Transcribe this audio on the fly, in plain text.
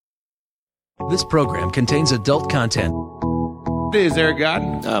This program contains adult content. Is there a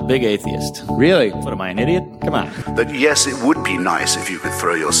God? Big atheist. Really? What, am I an idiot? Come on. That yes, it would be nice if you could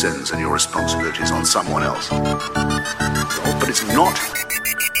throw your sins and your responsibilities on someone else. But it's not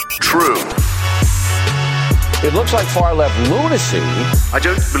true. It looks like far-left lunacy. I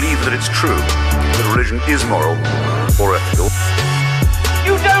don't believe that it's true that religion is moral or ethical.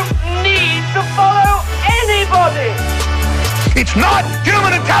 You don't need to follow anybody! It's not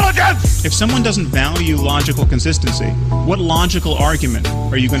human intelligence! If someone doesn't value logical consistency, what logical argument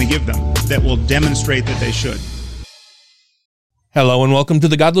are you going to give them that will demonstrate that they should? Hello and welcome to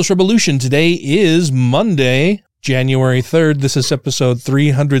the Godless Revolution. Today is Monday, January 3rd. This is episode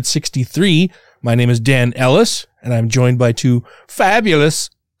 363. My name is Dan Ellis, and I'm joined by two fabulous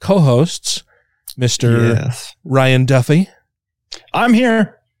co-hosts, Mr. Ryan Duffy. I'm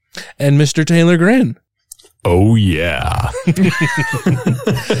here. And Mr. Taylor Grin. Oh, yeah.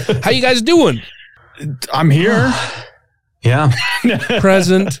 How you guys doing? I'm here. Yeah.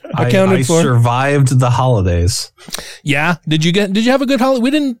 Present, accounted for. I survived the holidays. Yeah. Did you have a good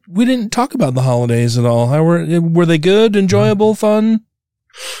holiday? We didn't talk about the holidays at all. How were they good, enjoyable, fun?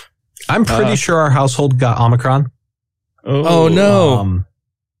 I'm pretty sure our household got Omicron. Oh no.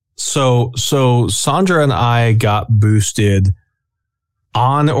 So Sandra and I got boosted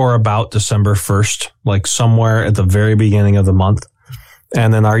on or about December 1st, like somewhere at the very beginning of the month.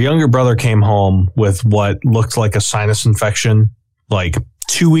 And then our younger brother came home with what looked like a sinus infection, like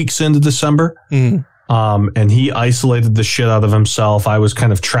 2 weeks into December. Mm. And he isolated the shit out of himself. I was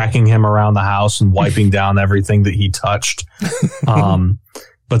kind of tracking him around the house and wiping down everything that he touched.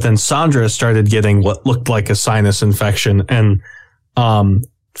 But then Sandra started getting what looked like a sinus infection. And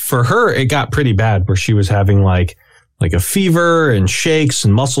for her, it got pretty bad where she was having like a fever and shakes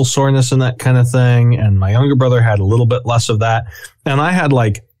and muscle soreness and that kind of thing. And my younger brother had a little bit less of that. And I had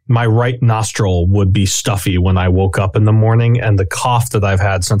like my right nostril would be stuffy when I woke up in the morning. And the cough that I've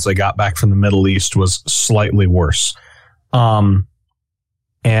had since I got back from the Middle East was slightly worse. And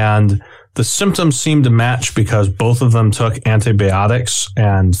the symptoms seemed to match because both of them took antibiotics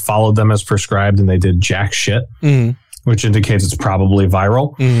and followed them as prescribed, and they did jack shit, which indicates it's probably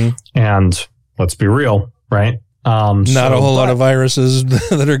viral. And let's be real, right? Not a whole lot of viruses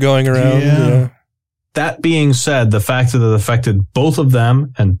that are going around. Yeah. That being said, the fact that it affected both of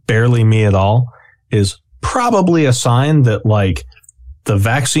them and barely me at all is probably a sign that like the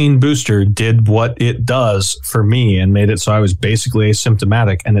vaccine booster did what it does for me and made it so I was basically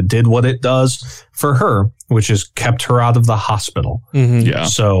asymptomatic, and it did what it does for her, which is kept her out of the hospital. Yeah.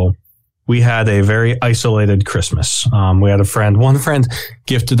 So we had a very isolated Christmas. We had one friend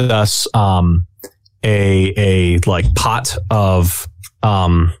gifted us, a like pot of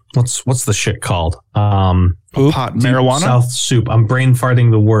what's the shit called? Pot marijuana? South soup. I'm brain farting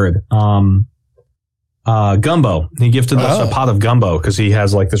the word. Gumbo. He gifted us a pot of gumbo because he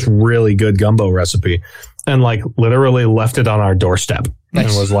has like this really good gumbo recipe, and like literally left it on our doorstep. Nice.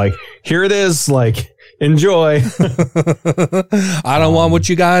 And was like, here it is, like enjoy. I don't want what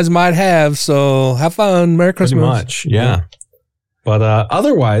you guys might have, so have fun. Merry Christmas. Pretty much, yeah. But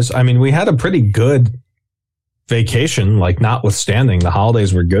otherwise, I mean, we had a pretty good vacation, like notwithstanding the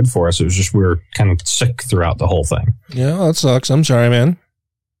holidays were good for us. It was just we were kind of sick throughout the whole thing. Yeah, that sucks. I'm sorry, man.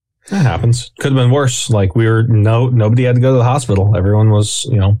 That happens. Could have been worse. Like nobody had to go to the hospital. Everyone was,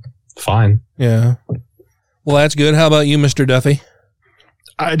 fine. Yeah. Well, that's good. How about you, Mr. Duffy?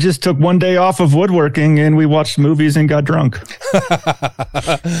 I just took one day off of woodworking and we watched movies and got drunk.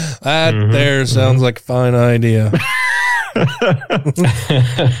 That sounds like a fine idea.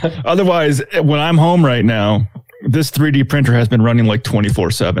 Otherwise, when I'm home right now, this 3D printer has been running like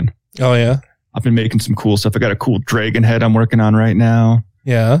 24/7. Oh, yeah? I've been making some cool stuff. I got a cool dragon head I'm working on right now.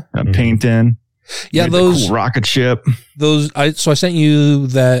 Yeah. I'm painting. Yeah, those cool rocket ship. So I sent you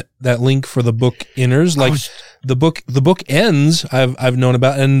that link for the book Inners. Like the book Ends I've known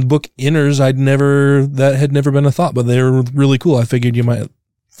about, and the book Inners that had never been a thought, but they were really cool. I figured you might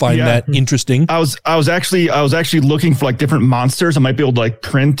find that interesting. I was actually looking for like different monsters I might be able to like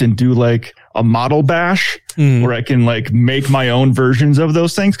print and do like a model bash where I can like make my own versions of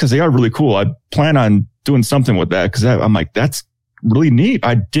those things, because they are really cool. I plan on doing something with that because I'm like, that's really neat.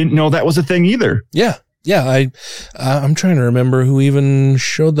 I didn't know that was a thing either. Yeah. I'm trying to remember who even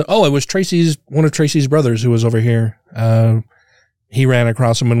showed it was one of Tracy's brothers who was over here. He ran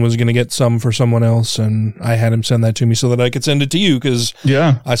across them and was going to get some for someone else, and I had him send that to me so that I could send it to you, because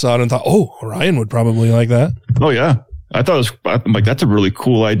I saw it and thought, oh, Ryan would probably like that. Oh, yeah. I'm like, that's a really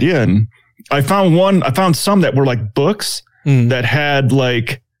cool idea. And I found some that were like books that had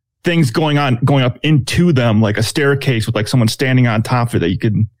like things going up into them, like a staircase with like someone standing on top of it that you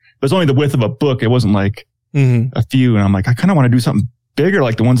could was only the width of a book. It wasn't like a few. And I'm like, I kind of want to do something bigger,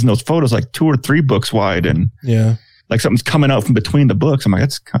 like the ones in those photos, like 2 or 3 books wide, and like something's coming out from between the books. I'm like,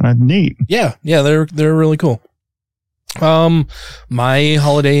 that's kind of neat. Yeah, they're really cool. My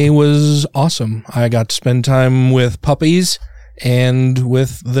holiday was awesome. I got to spend time with puppies and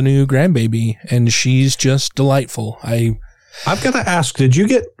with the new grandbaby, and she's just delightful. I've got to ask, did you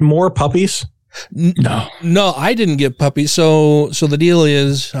get more puppies? No, I didn't get puppies. So the deal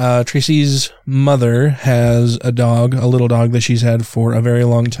is, Tracy's mother has a little dog that she's had for a very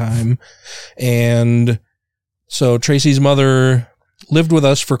long time. And so Tracy's mother lived with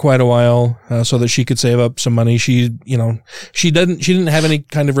us for quite a while, so that she could save up some money. She didn't have any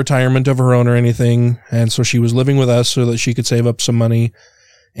kind of retirement of her own or anything. And so she was living with us so that she could save up some money.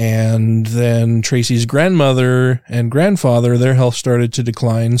 And then Tracy's grandmother and grandfather, their health started to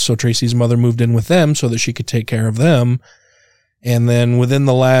decline. So Tracy's mother moved in with them so that she could take care of them. And then within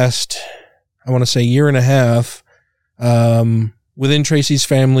the last, I want to say, year and a half, within Tracy's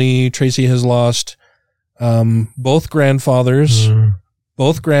family, Tracy has lost both grandfathers,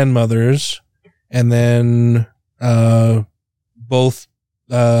 both grandmothers, and then both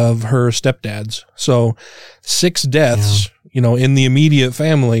of her stepdads. So 6 deaths, in the immediate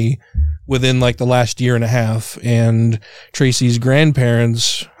family within like the last year and a half. And Tracy's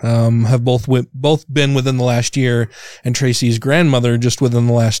grandparents have both been within the last year, and Tracy's grandmother just within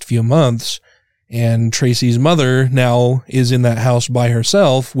the last few months. And Tracy's mother now is in that house by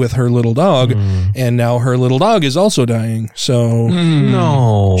herself with her little dog, and now her little dog is also dying. So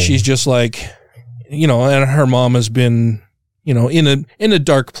no, she's just like, and her mom has been, in a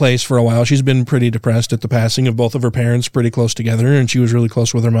dark place for a while. She's been pretty depressed at the passing of both of her parents pretty close together, and she was really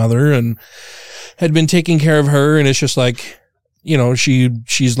close with her mother and had been taking care of her. And it's just like,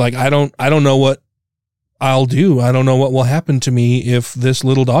 she's like, I don't know what I'll do. I don't know what will happen to me if this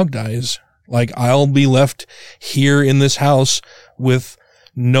little dog dies. Like, I'll be left here in this house with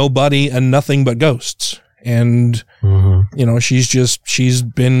nobody and nothing but ghosts. And, she's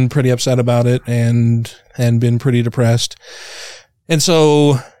been pretty upset about it and been pretty depressed. And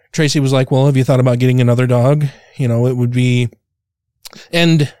so Tracy was like, well, have you thought about getting another dog? It would be,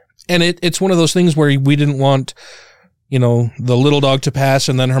 and it's one of those things where we didn't want, the little dog to pass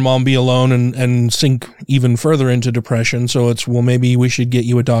and then her mom be alone and sink even further into depression. So it's, well, maybe we should get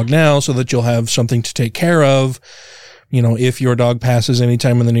you a dog now so that you'll have something to take care of, if your dog passes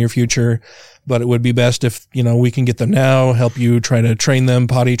anytime in the near future. But it would be best if, we can get them now, help you try to train them,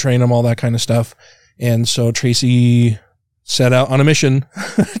 potty train them, all that kind of stuff. And so Tracy set out on a mission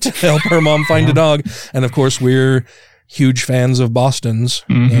to help her mom find a dog. And of course, we're huge fans of Boston's.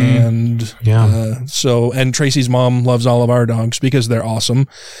 And and Tracy's mom loves all of our dogs because they're awesome.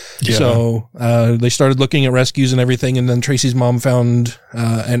 Yeah. So they started looking at rescues and everything. And then Tracy's mom found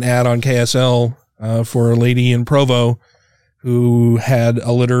an ad on KSL for a lady in Provo who had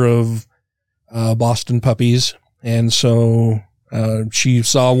a litter of Boston puppies. And so she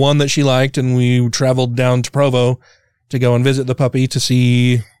saw one that she liked, and we traveled down to Provo to go and visit the puppy to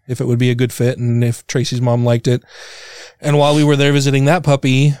see if it would be a good fit and if Tracy's mom liked it. And while we were there visiting that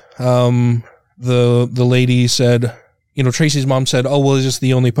puppy, the lady said, Tracy's mom said, oh, well, is this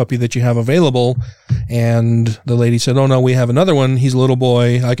the only puppy that you have available? And the lady said, oh, no, we have another one. He's a little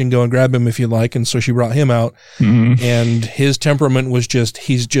boy. I can go and grab him if you'd like. And so she brought him out. And his temperament was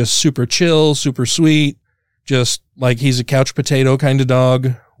he's just super chill, super sweet, just like he's a couch potato kind of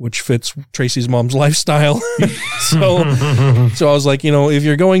dog, which fits Tracy's mom's lifestyle. So I was like, if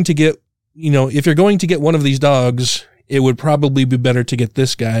you're going to get one of these dogs, it would probably be better to get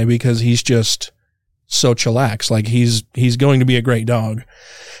this guy because he's just so chillax. Like he's going to be a great dog.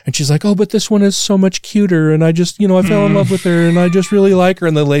 And she's like, oh, but this one is so much cuter. And I just, I fell in love with her and I just really like her.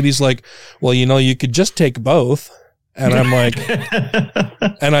 And the lady's like, well, you could just take both. And I'm like,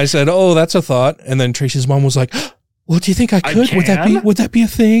 and I said, oh, that's a thought. And then Tracy's mom was like, well, do you think I could? Would that be a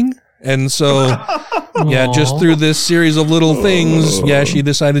thing? And so, just through this series of little things, she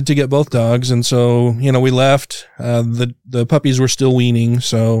decided to get both dogs. And so, we left, the puppies were still weaning.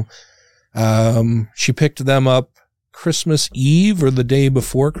 So, she picked them up Christmas Eve or the day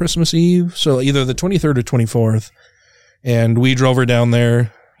before Christmas Eve. So either the 23rd or 24th. And we drove her down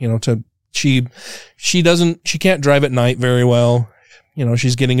there, she can't drive at night very well.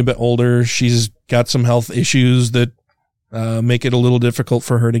 She's getting a bit older. She's got some health issues that make it a little difficult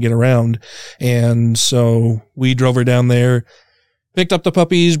for her to get around. And so we drove her down there, picked up the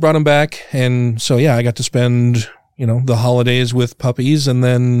puppies, brought them back. And so, I got to spend, the holidays with puppies. And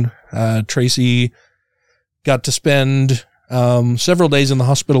then Tracy got to spend several days in the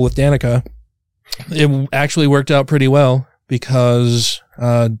hospital with Danica. It actually worked out pretty well because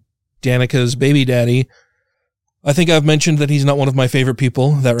Danica's baby daddy. I think I've mentioned that he's not one of my favorite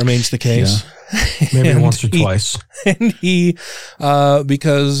people. That remains the case. Yeah. Maybe once or twice. And he,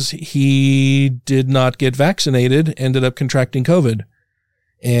 because he did not get vaccinated, ended up contracting COVID.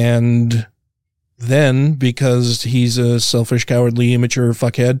 And then, because he's a selfish, cowardly, immature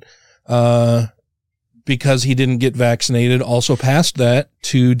fuckhead, because he didn't get vaccinated, also passed that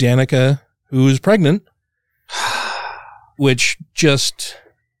to Danica, who is pregnant, which just,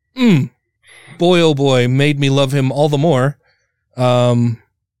 boy, oh boy, made me love him all the more.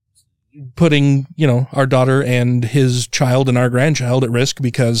 Putting, our daughter and his child and our grandchild at risk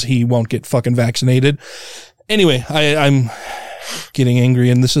because he won't get fucking vaccinated. Anyway, I'm getting angry,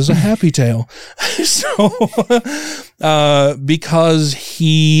 and this is a happy tale. So, because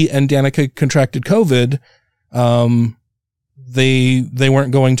he and Danica contracted COVID, they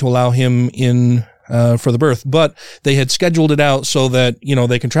weren't going to allow him in for the birth, but they had scheduled it out so that,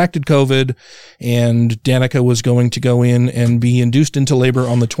 they contracted COVID, and Danica was going to go in and be induced into labor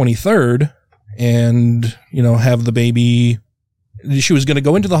on the 23rd and, have the baby. She was going to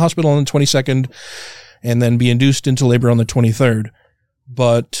go into the hospital on the 22nd and then be induced into labor on the 23rd.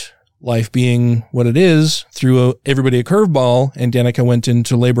 But life being what it is, threw everybody a curveball, and Danica went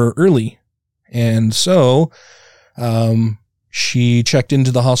into labor early. And so, she checked into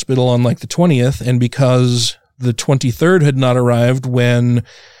the hospital on like the 20th, and because the 23rd had not arrived when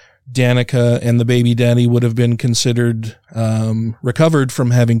Danica and the baby daddy would have been considered recovered from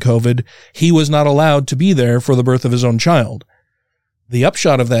having COVID, he was not allowed to be there for the birth of his own child. The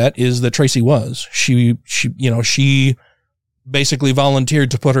upshot of that is that Tracy was. She basically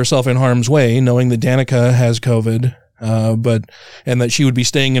volunteered to put herself in harm's way, knowing that Danica has COVID, and that she would be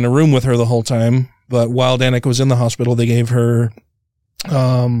staying in a room with her the whole time. But while Danica was in the hospital, they gave her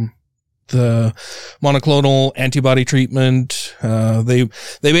the monoclonal antibody treatment. They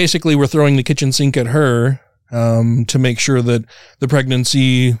basically were throwing the kitchen sink at her to make sure that the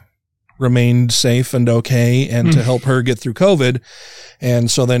pregnancy remained safe and okay, and to help her get through COVID. And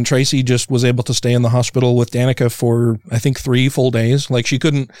so then Tracy just was able to stay in the hospital with Danica for, I think, 3 full days. Like she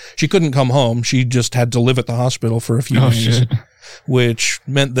couldn't come home. She just had to live at the hospital for a few days. Shit. Which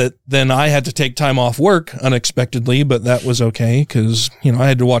meant that then I had to take time off work unexpectedly, but that was okay because, I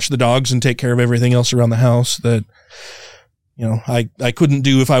had to watch the dogs and take care of everything else around the house that, I couldn't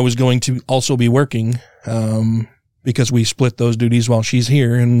do if I was going to also be working, because we split those duties while she's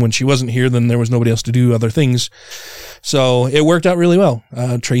here. And when she wasn't here, then there was nobody else to do other things. So it worked out really well.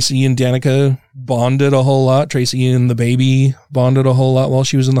 Tracy and Danica bonded a whole lot. Tracy and the baby bonded a whole lot while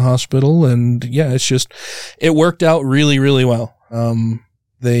she was in the hospital. And yeah, it worked out really, really well.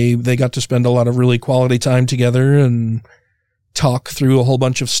 They got to spend a lot of really quality time together and talk through a whole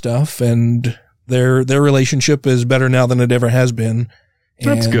bunch of stuff. And their relationship is better now than it ever has been.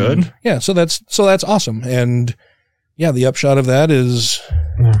 That's good. Yeah. So that's awesome. And yeah, the upshot of that is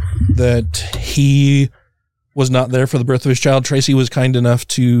that he was not there for the birth of his child. Tracy was kind enough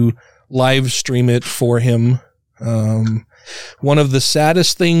to live stream it for him. One of the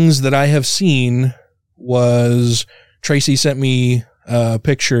saddest things that I have seen was Tracy sent me a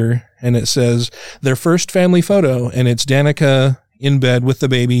picture, and it says their first family photo, and it's Danica in bed with the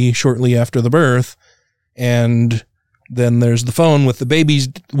baby shortly after the birth. And then there's the phone with the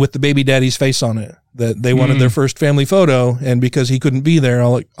baby daddy's face on it, that they wanted their first family photo. And because he couldn't be there,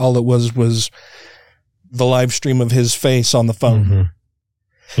 all it was the live stream of his face on the phone.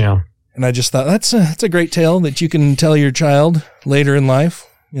 Mm-hmm. Yeah. And I just thought that's a great tale that you can tell your child later in life,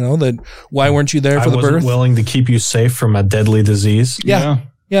 that why weren't you there for the birth? I wasn't willing to keep you safe from a deadly disease. Yeah.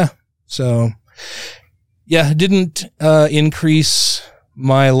 So yeah, it didn't increase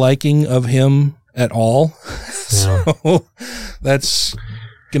my liking of him at all. Yeah. So that's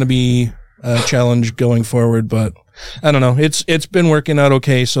going to be a challenge going forward, but I don't know. It's been working out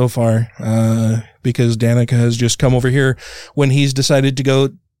okay so far, because Danica has just come over here when he's decided to go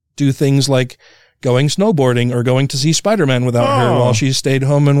do things like going snowboarding or going to see Spider-Man without her while she stayed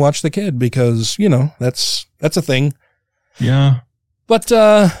home and watched the kid, because, that's a thing. Yeah. But,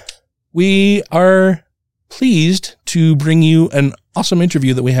 we are pleased to bring you an awesome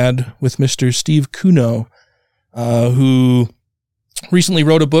interview that we had with Mr. Steve Kuno, who recently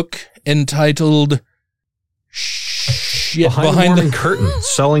wrote a book entitled Behind the Curtain,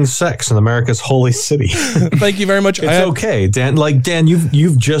 Selling Sex in America's Holy City. Thank you very much. It's okay, Dan. Dan,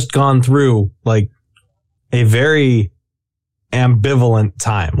 you've just gone through a very ambivalent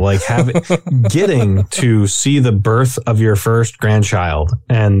time, getting to see the birth of your first grandchild,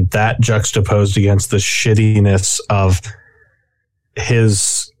 and that juxtaposed against the shittiness of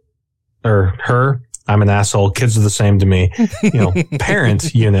his or her I'm an asshole. Kids are the same to me.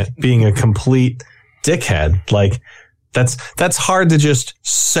 Parent unit being a complete dickhead. Like that's hard to just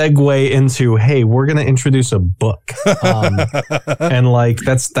segue into, hey, we're going to introduce a book. And like,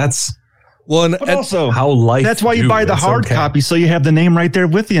 that's well, and also how life. That's why you buy the hard copy, so you have the name right there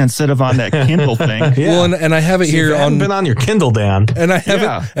with you instead of on that Kindle thing. Yeah. Well, and I have it here on. Been on your Kindle, Dan, and I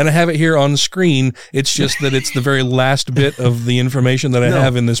have it here on screen. It's just that it's the very last bit of the information that I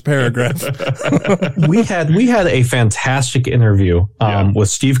have in this paragraph. we had a fantastic interview with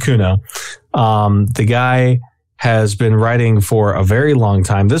Steve Kuno. The guy has been writing for a very long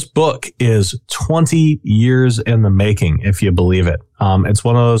time. This book is 20 years in the making, if you believe it. It's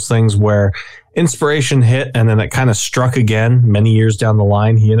one of those things where inspiration hit and then it kind of struck again many years down the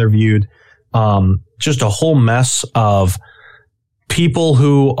line. He interviewed just a whole mess of people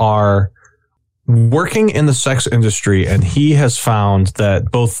who are working in the sex industry, and he has found that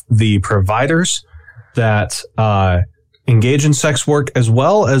both the providers that engage in sex work as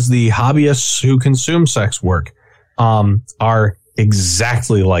well as the hobbyists who consume sex work are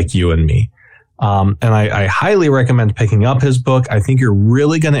exactly like you and me. And I highly recommend picking up his book. I think you're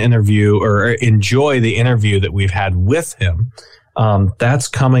really going to enjoy the interview that we've had with him. That's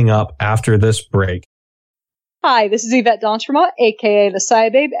coming up after this break. Hi, this is Yvette Dontremont, aka The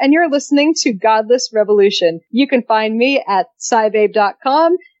Scibabe, and you're listening to Godless Revolution. You can find me at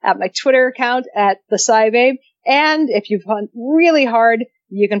scibabe.com, at my Twitter account at The Scibabe, and if you've hunt really hard,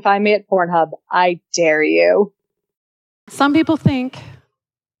 you can find me at Pornhub. I dare you. Some people think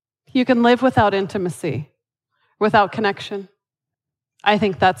you can live without intimacy, without connection. I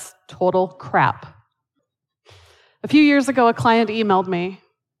think that's total crap. A few years ago, a client emailed me,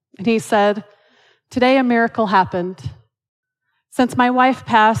 and he said, "Today a miracle happened. Since my wife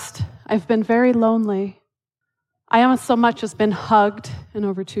passed, I've been very lonely. I haven't so much as been hugged in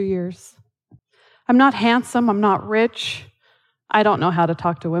over 2 years. I'm not handsome, I'm not rich, I don't know how to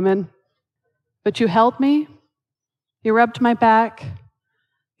talk to women. But you held me, you rubbed my back,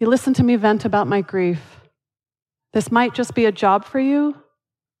 you listened to me vent about my grief. This might just be a job for you,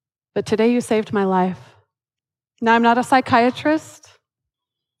 but today you saved my life. Now, I'm not a psychiatrist,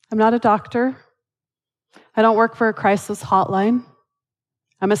 I'm not a doctor, I don't work for a crisis hotline,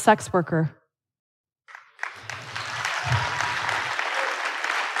 I'm a sex worker."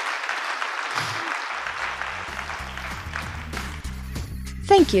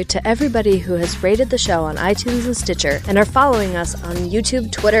 Thank you to everybody who has rated the show on iTunes and Stitcher and are following us on YouTube,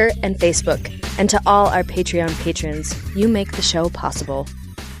 Twitter, and Facebook. And to all our Patreon patrons, you make the show possible.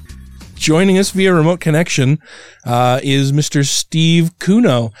 Joining us via remote connection is Mr. Steve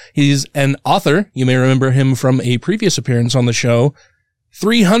Kuno. He's an author. You may remember him from a previous appearance on the show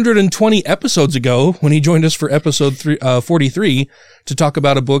 320 episodes ago when he joined us for episode 43 to talk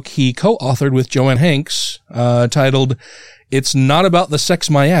about a book he co-authored with Joanne Hanks titled "It's Not About the Sex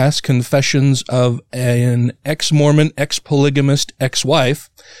My Ass, Confessions of an Ex-Mormon, Ex-Polygamist, Ex-Wife."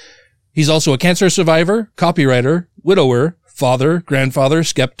 He's also a cancer survivor, copywriter, widower, father, grandfather,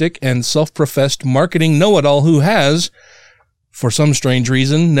 skeptic, and self-professed marketing know-it-all who has, for some strange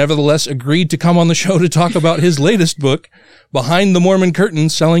reason, nevertheless agreed to come on the show to talk about his latest book, Behind the Mormon Curtain,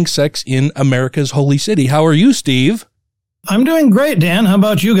 Selling Sex in America's Holy City. How are you, Steve? I'm doing great, Dan. How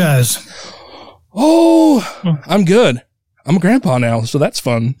about you guys? Oh, I'm good. I'm a grandpa now, so that's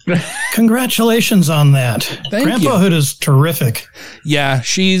fun. Congratulations on that. Thank Grandpahood is terrific. Yeah,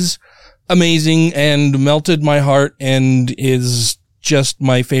 she's amazing and melted my heart and is just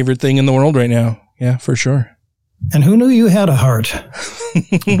my favorite thing in the world right now. Yeah, for sure. And who knew you had a heart?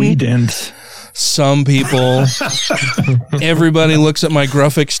 We didn't. Some people. Everybody looks at my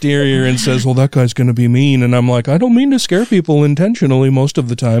gruff exterior and says, well, that guy's going to be mean. And I'm like, I don't mean to scare people intentionally most of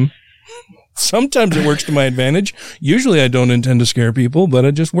the time. Sometimes it works to my advantage. Usually I don't intend to scare people, but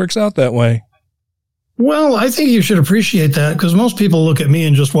it just works out that way. Well, I think you should appreciate that because most people look at me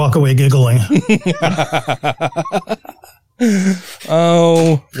and just walk away giggling.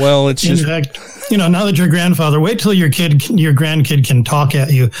 Oh, well, it's just... In fact, now that you're a grandfather, wait till your grandkid can talk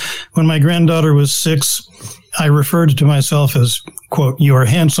at you. When my granddaughter was 6, I referred to myself as, quote, "your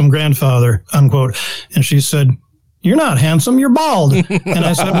handsome grandfather," unquote. And she said, "You're not handsome, you're bald." And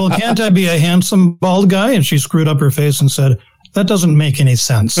I said, well, can't I be a handsome bald guy? And she screwed up her face and said, that doesn't make any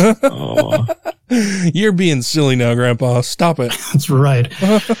sense. You're being silly now, Grandpa. Stop it. That's right.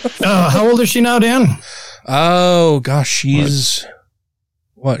 How old is she now, Dan? Oh, gosh, she's...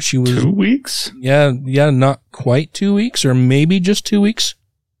 What, she was... 2 weeks? Yeah, not quite 2 weeks, or maybe just 2 weeks.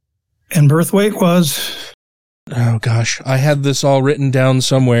 And birth weight was? Oh, gosh, I had this all written down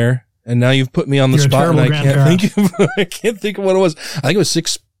somewhere. And now you've put me on the spot, and I can't think of what it was. I think it was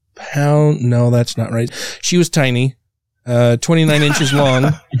pounds. No, that's not right. She was tiny. 29 inches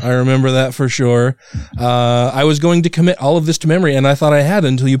long. I remember that for sure. I was going to commit all of this to memory, and I thought I had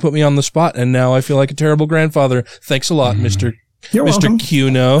until you put me on the spot, and now I feel like a terrible grandfather. Thanks a lot, Mr. You're Mr. welcome.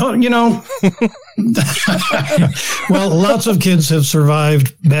 Cuno. Oh, you know, well, lots of kids have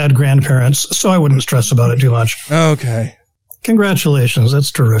survived bad grandparents, so I wouldn't stress about it too much. Okay. Congratulations.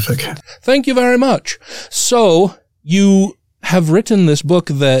 That's terrific. Thank you very much. So you have written this book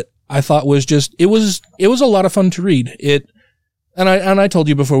that I thought was just, it was a lot of fun to read. And I told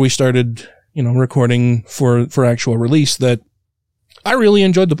you before we started, recording for actual release that I really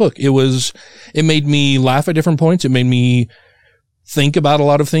enjoyed the book. It made me laugh at different points. It made me think about a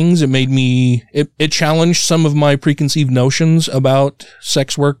lot of things. It challenged some of my preconceived notions about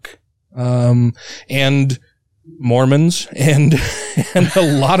sex work, and Mormons and a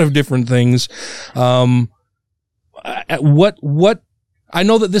lot of different things. I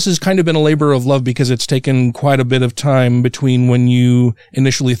know that this has kind of been a labor of love because it's taken quite a bit of time between when you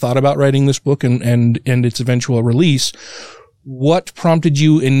initially thought about writing this book and its eventual release. What prompted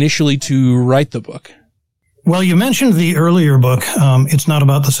you initially to write the book? Well, you mentioned the earlier book, It's Not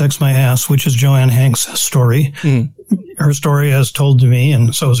About the Sex My Ass, which is Joanne Hanks' story. Her story as told to me,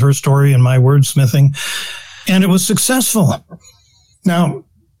 and so is her story and my wordsmithing. And it was successful. Now,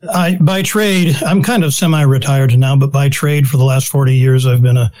 by trade, I'm kind of semi-retired now, but by trade for the last 40 years, I've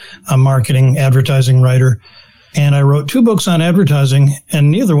been a marketing advertising writer. And I wrote 2 books on advertising, and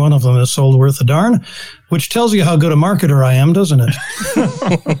neither one of them has sold worth a darn, which tells you how good a marketer I am, doesn't it?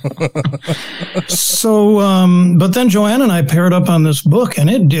 So, but then Joanne and I paired up on this book, and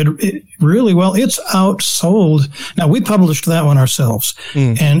it did really well. It's outsold. Now, we published that one ourselves,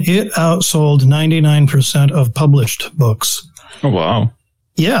 and it outsold 99% of published books. Oh, wow.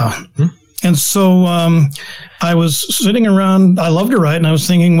 Yeah. And so I was sitting around, I love to write, and I was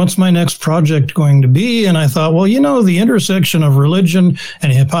thinking, what's my next project going to be? And I thought, well, the intersection of religion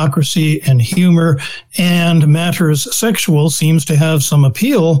and hypocrisy and humor and matters sexual seems to have some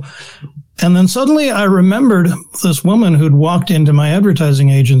appeal. And then suddenly I remembered this woman who'd walked into my advertising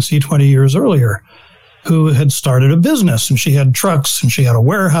agency 20 years earlier, who had started a business, and she had trucks, and she had a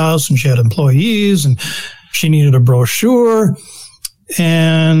warehouse, and she had employees, and she needed a brochure.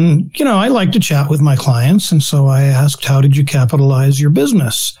 And, I like to chat with my clients. And so I asked, how did you capitalize your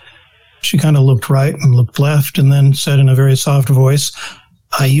business? She kind of looked right and looked left and then said in a very soft voice,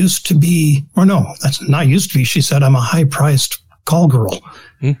 I used to be, or no, that's not used to be. She said, I'm a high-priced call girl.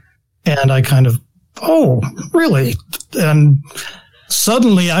 And I kind of, oh, really? And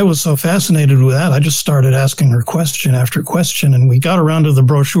suddenly I was so fascinated with that. I just started asking her question after question, and we got around to the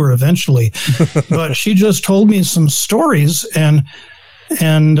brochure eventually. But she just told me some stories, and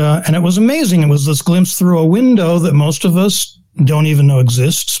it was amazing. It was this glimpse through a window that most of us don't even know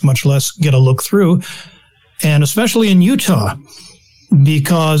exists, much less get a look through. And especially in Utah,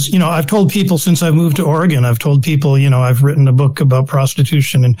 because, I've told people since I've moved to Oregon, I've told people, I've written a book about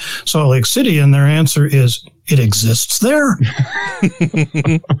prostitution in Salt Lake City, and their answer is, it exists there.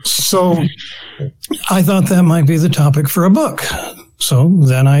 So I thought that might be the topic for a book. So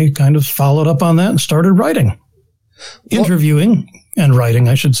then I kind of followed up on that and started writing. Interviewing and writing,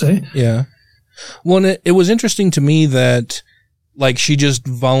 I should say. Yeah. Well, it was interesting to me that, she just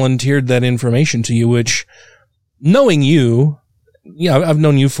volunteered that information to you, which, knowing you, I've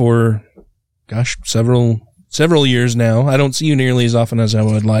known you for, several years now. I don't see you nearly as often as I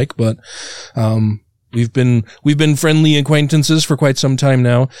would like, but, we've been friendly acquaintances for quite some time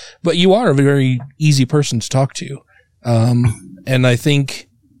now, but you are a very easy person to talk to. And I think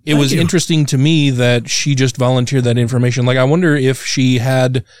it was interesting to me that she just volunteered that information. I wonder if she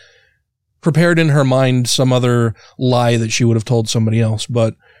had prepared in her mind some other lie that she would have told somebody else,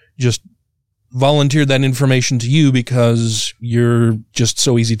 but just volunteered that information to you because you're just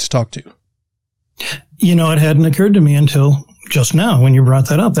so easy to talk to. It hadn't occurred to me until just now when you brought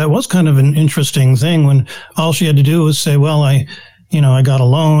that up. That was kind of an interesting thing when all she had to do was say, well, I got a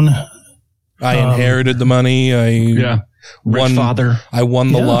loan. I inherited the money. I won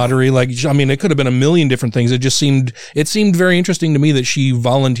the lottery. It could have been a million different things. It seemed very interesting to me that she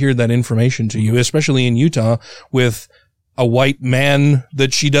volunteered that information to you, especially in Utah with a white man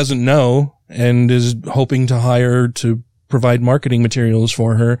that she doesn't know and is hoping to hire to provide marketing materials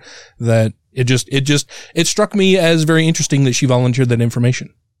for her. That it struck me as very interesting that she volunteered that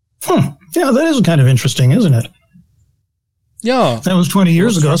information. Yeah, that is kind of interesting, isn't it? Yeah. That was 20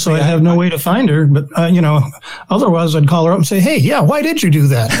 years ago, so I have no way to find her. But, otherwise I'd call her up and say, hey, why did you do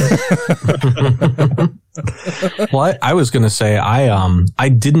that? Well, I was going to say, I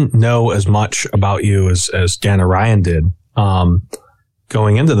didn't know as much about you as Dan Orion did.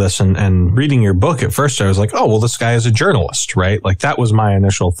 going into this and reading your book, at first I was like, oh, well, this guy is a journalist, right? Like that was my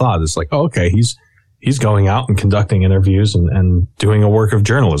initial thought. It's like, oh, okay, he's going out and conducting interviews and doing a work of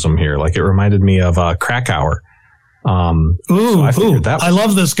journalism here. Like it reminded me of Krakauer. I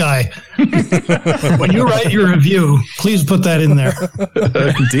love this guy. When you write your review, please put that in there.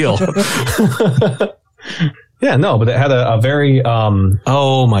 Deal. Yeah, no, but it had a very,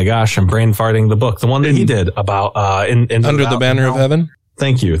 oh my gosh, I'm brain farting the book. The one that he did about, Under the Banner of Heaven.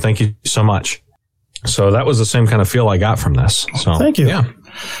 Thank you. Thank you so much. So that was the same kind of feel I got from this. So thank you. Yeah.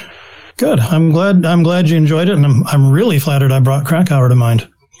 Good. I'm glad you enjoyed it. And I'm really flattered I brought Krakauer to mind.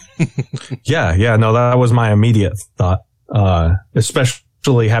 Yeah. No, that was my immediate thought.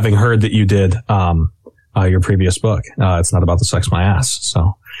 Especially having heard that you did, your previous book. It's Not About the Sex My Ass.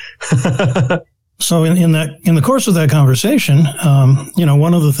 So. So in the course of that conversation,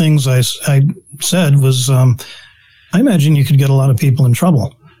 one of the things I said was, I imagine you could get a lot of people in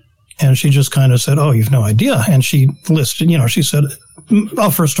trouble. And she just kind of said, oh, you've no idea. And she listed, she said,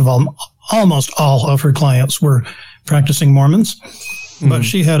 first of all, almost all of her clients were practicing Mormons. Mm-hmm. But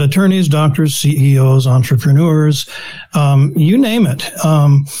she had attorneys, doctors, CEOs, entrepreneurs, you name it.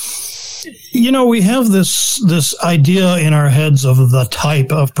 We have this idea in our heads of the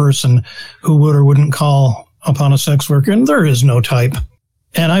type of person who would or wouldn't call upon a sex worker, and there is no type.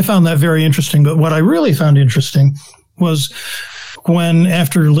 And I found that very interesting. But what I really found interesting was when,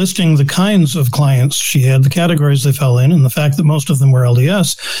 after listing the kinds of clients she had, the categories they fell in, and the fact that most of them were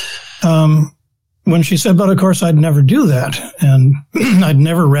LDS, when she said, but of course I'd never do that, and I'd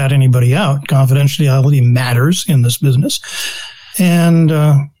never rat anybody out. Confidentiality matters in this business. And,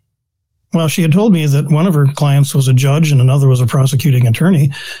 well, she had told me that one of her clients was a judge and another was a prosecuting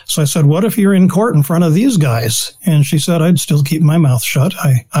attorney. So I said, what if you're in court in front of these guys? And she said, I'd still keep my mouth shut.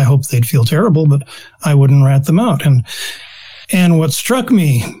 I hope they'd feel terrible, but I wouldn't rat them out. And what struck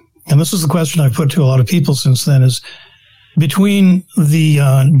me, and this is the question I've put to a lot of people since then, is between the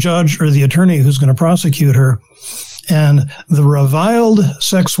judge or the attorney who's going to prosecute her and the reviled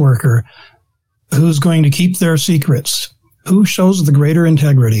sex worker who's going to keep their secrets, who shows the greater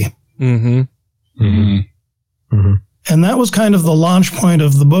integrity? Mm-hmm. Mm-hmm. Mm-hmm. And that was kind of the launch point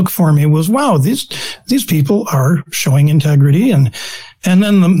of the book for me, was, wow, these people are showing integrity. And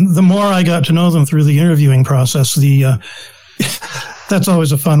then the more I got to know them through the interviewing process, that's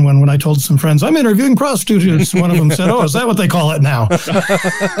always a fun one. When I told some friends, I'm interviewing prostitutes, one of them said, oh, is that what they call it now?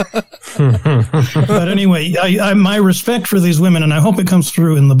 But anyway, my respect for these women, and I hope it comes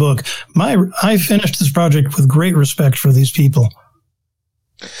through in the book. I finished this project with great respect for these people.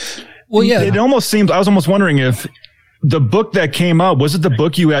 Well, yeah. It almost seems, I was almost wondering if the book that came out, was it the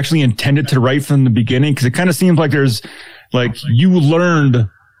book you actually intended to write from the beginning? Because it kind of seems like you learned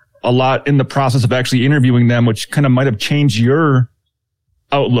a lot in the process of actually interviewing them, which kind of might have changed your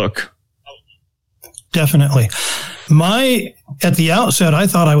outlook. Definitely. At the outset, I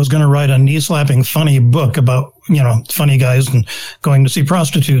thought I was going to write a knee-slapping funny book about, funny guys and going to see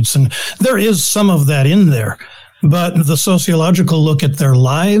prostitutes. And there is some of that in there. But the sociological look at their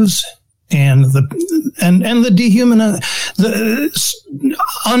lives and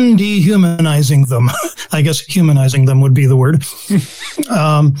undehumanizing them, I guess humanizing them would be the word.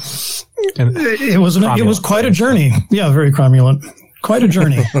 It was quite a journey. Yeah, very cromulent. Quite a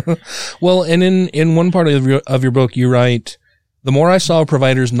journey. Well, and in one part of your book, you write, the more I saw a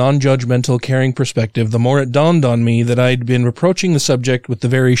provider's non-judgmental, caring perspective, the more it dawned on me that I'd been approaching the subject with the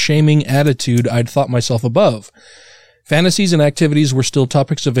very shaming attitude I'd thought myself above. Fantasies and activities were still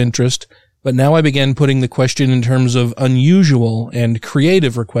topics of interest, but now I began putting the question in terms of unusual and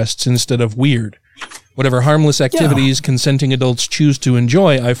creative requests instead of weird. Whatever harmless activities consenting adults choose to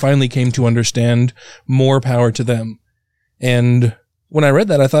enjoy, I finally came to understand, more power to them. And when I read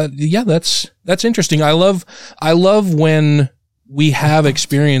that, I thought, yeah, that's interesting. I love when we have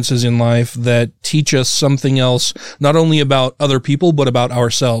experiences in life that teach us something else, not only about other people, but about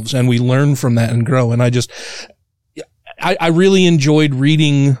ourselves. And we learn from that and grow. And I really enjoyed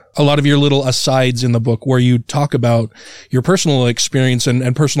reading a lot of your little asides in the book where you talk about your personal experience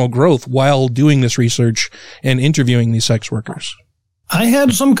and personal growth while doing this research and interviewing these sex workers. I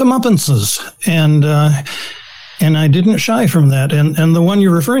had some comeuppances, and I didn't shy from that. And the one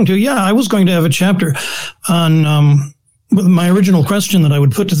you're referring to, I was going to have a chapter on, my original question that I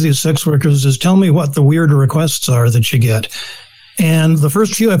would put to these sex workers is, tell me what the weird requests are that you get. And the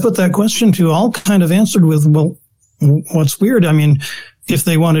first few I put that question to all kind of answered with, well, what's weird? I mean, if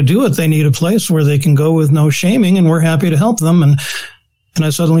they want to do it, they need a place where they can go with no shaming, and we're happy to help them. And I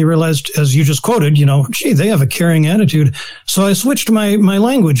suddenly realized, as you just quoted, they have a caring attitude. So I switched my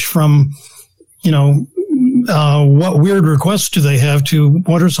language from, what weird requests do they have to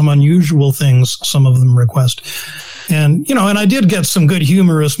what are some unusual things some of them request. And, and I did get some good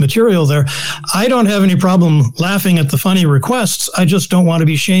humorous material there. I don't have any problem laughing at the funny requests. I just don't want to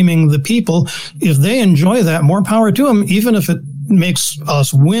be shaming the people. If they enjoy that, more power to them, even if it makes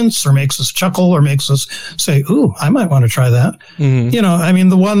us wince or makes us chuckle or makes us say, ooh, I might want to try that. Mm-hmm.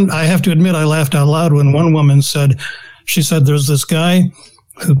 The one I have to admit, I laughed out loud when one woman said, there's this guy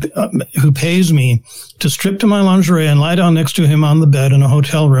who pays me to strip to my lingerie and lie down next to him on the bed in a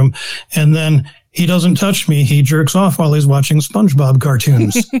hotel room. And then he doesn't touch me. He jerks off while he's watching SpongeBob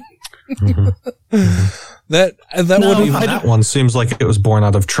cartoons. That one seems like it was born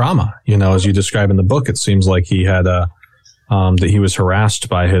out of trauma. As you describe in the book, it seems like he had that he was harassed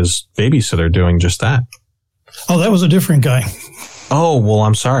by his babysitter doing just that. Oh, that was a different guy. Oh, well,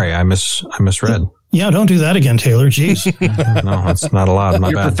 I'm sorry. I misread. Yeah, don't do that again, Taylor. Jeez. No, that's not allowed. My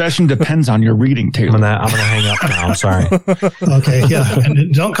your bad. profession depends on your reading, Taylor. I'm gonna hang up now. I'm sorry. Okay, yeah,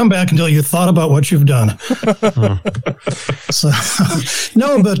 and don't come back until you thought about what you've done.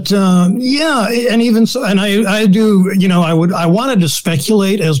 And even so, and I do. I wanted to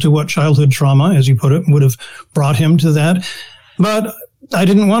speculate as to what childhood trauma, as you put it, would have brought him to that, but I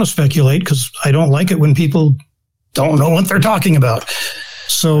didn't want to speculate because I don't like it when people don't know what they're talking about.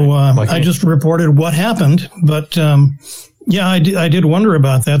 So I just reported what happened, but I did wonder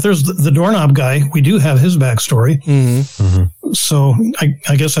about that. There's the doorknob guy. We do have his backstory. Mm-hmm. Mm-hmm. So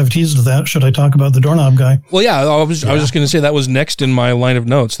I guess I've teased that. Should I talk about the doorknob guy? Well, yeah, I was just going to say that was next in my line of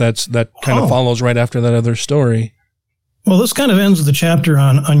notes. That kind of follows right after that other story. Well, this kind of ends the chapter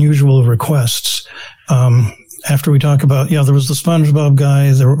on unusual requests. After we talk about, there was the SpongeBob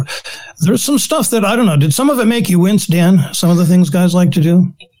guy. There's some stuff that I don't know. Did some of it make you wince, Dan? Some of the things guys like to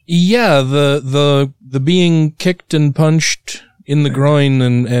do? Yeah, the being kicked and punched in the groin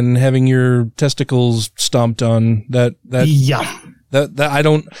and having your testicles stomped on that. Yeah. That I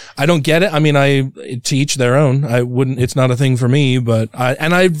don't get it. I mean, to each their own. It's not a thing for me, but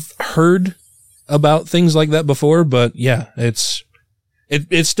I've heard about things like that before, but yeah, it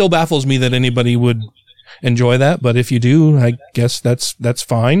still baffles me that anybody would enjoy that, but if you do, I guess that's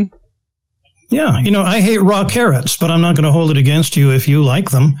fine. Yeah, I hate raw carrots, but I'm not going to hold it against you if you like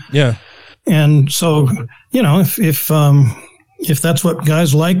them. Yeah, and so if that's what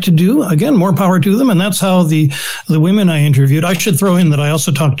guys like to do, again, more power to them. And that's how the women I interviewed. I should throw in that I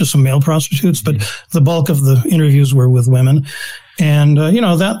also talked to some male prostitutes, but the bulk of the interviews were with women. And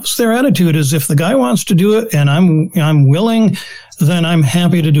that's their attitude: is if the guy wants to do it and I'm willing, then I'm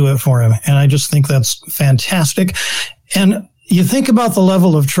happy to do it for him. And I just think that's fantastic. And you think about the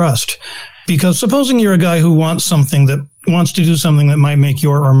level of trust, because supposing you're a guy who wants to do something that might make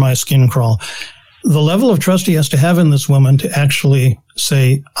your or my skin crawl, the level of trust he has to have in this woman to actually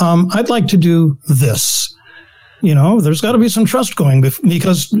say, I'd like to do this. There's got to be some trust going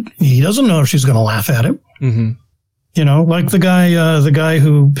because he doesn't know if she's going to laugh at him. Mm-hmm. Like the guy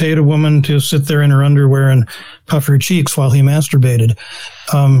who paid a woman to sit there in her underwear and puff her cheeks while he masturbated.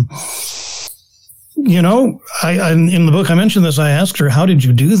 I in the book I mentioned this. I asked her, "How did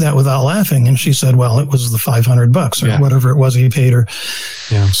you do that without laughing?" And she said, "Well, it was the $500 or whatever it was he paid her."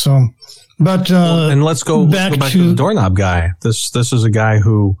 Yeah. So, but and let's go back to the doorknob guy. This is a guy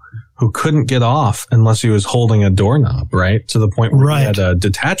who couldn't get off unless he was holding a doorknob, right? To the point where he had a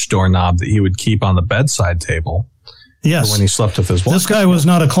detached doorknob that he would keep on the bedside table. Yes. When he slept with his wife. This guy was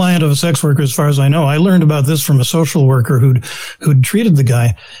not a client of a sex worker, as far as I know. I learned about this from a social worker who'd treated the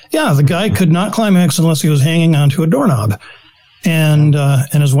guy. Yeah, the guy could not climax unless he was hanging onto a doorknob. And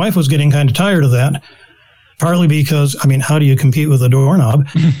his wife was getting kind of tired of that. Partly because, how do you compete with a doorknob?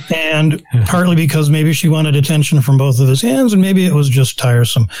 And partly because maybe she wanted attention from both of his hands, and maybe it was just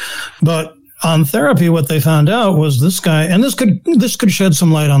tiresome. But on therapy, what they found out was this guy, and this could shed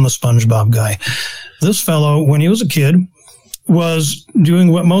some light on the SpongeBob guy. This fellow, when he was a kid, was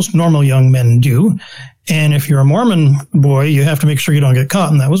doing what most normal young men do. And if you're a Mormon boy, you have to make sure you don't get caught,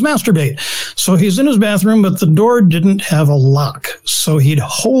 and that was masturbate. So he's in his bathroom, but the door didn't have a lock. So he'd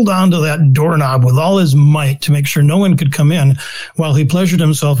hold on to that doorknob with all his might to make sure no one could come in while he pleasured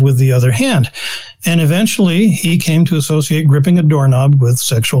himself with the other hand. And eventually he came to associate gripping a doorknob with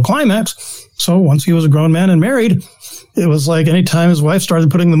sexual climax. So once he was a grown man and married, it was like any time his wife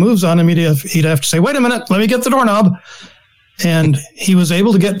started putting the moves on him, he'd have to say, "Wait a minute, let me get the doorknob." And he was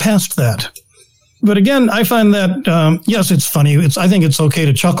able to get past that. But again, I find that, yes, it's funny. I think it's okay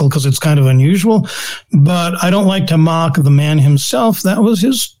to chuckle because it's kind of unusual, but I don't like to mock the man himself. That was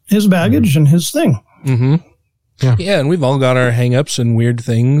his baggage and his thing. Mm-hmm. Yeah, and we've all got our hang-ups and weird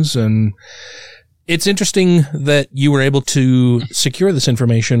things, and it's interesting that you were able to secure this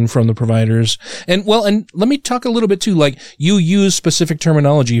information from the providers. And let me talk a little bit too, like you use specific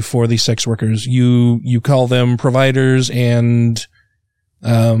terminology for these sex workers. You call them providers and,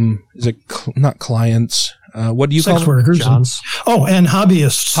 is it not clients? What do you call them? Sex workers. And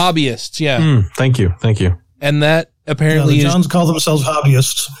hobbyists. Hobbyists. Yeah. Thank you. And that apparently the Johns call themselves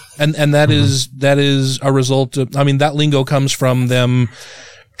hobbyists. And that is a result of, I mean, that lingo comes from them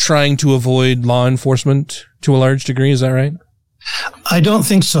trying to avoid law enforcement to a large degree. Is that right? I don't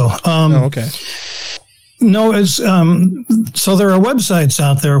think so. Okay. No, so there are websites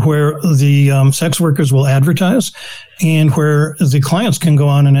out there where the sex workers will advertise and where the clients can go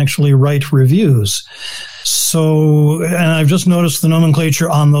on and actually write reviews. So, and I've just noticed the nomenclature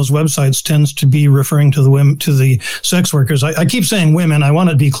on those websites tends to be referring to the sex workers. I keep saying women. I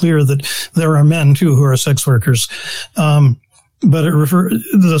want to be clear that there are men too who are sex workers. But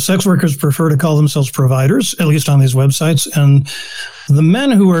the sex workers prefer to call themselves providers, at least on these websites. And the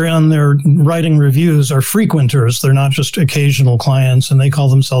men who are on there writing reviews are frequenters. They're not just occasional clients, and they call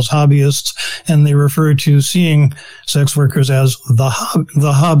themselves hobbyists, and they refer to seeing sex workers as the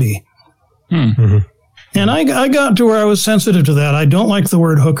hobby. Mm-hmm. And I got to where I was sensitive to that. I don't like the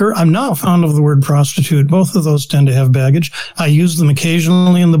word hooker. I'm not fond of the word prostitute. Both of those tend to have baggage. I use them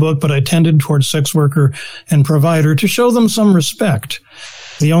occasionally in the book, but I tended towards sex worker and provider to show them some respect.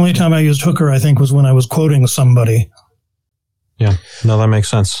 The only time I used hooker, I think, was when I was quoting somebody. Yeah, no, that makes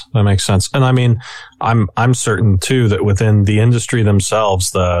sense. And I mean, I'm certain too that within the industry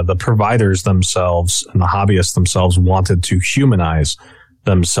themselves, the providers themselves and the hobbyists themselves wanted to humanize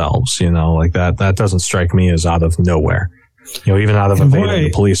themselves, like that doesn't strike me as out of nowhere. Even out of evading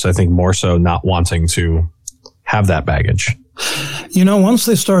the police, I think more so not wanting to have that baggage. Once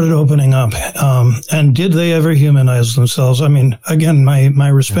they started opening up, and did they ever humanize themselves? I mean, again, my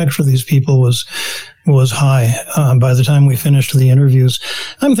respect for these people was high by the time we finished the interviews.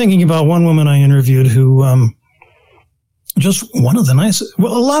 I'm thinking about one woman I interviewed who, just one of the nicest,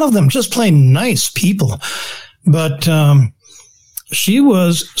 well, a lot of them just plain nice people, but, she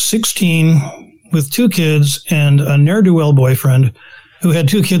was 16 with 2 kids and a ne'er-do-well boyfriend who had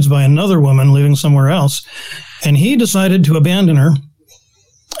 2 kids by another woman living somewhere else. And he decided to abandon her.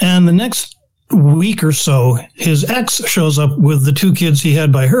 And the next week or so, his ex shows up with the 2 kids he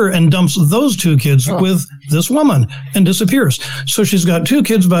had by her and dumps those 2 kids with this woman and disappears. So she's got 2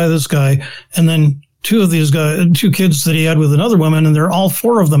 kids by this guy and then 2 kids that he had with another woman, and they're all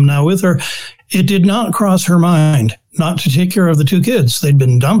 4 of them now with her. It did not cross her mind not to take care of the 2 kids. They'd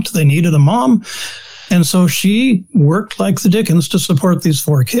been dumped. They needed a mom. And so she worked like the dickens to support these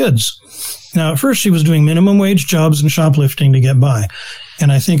 4 kids. Now, at first she was doing minimum wage jobs and shoplifting to get by.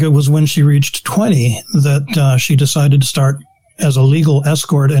 And I think it was when she reached 20 that she decided to start as a legal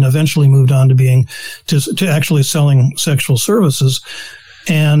escort and eventually moved on to actually selling sexual services.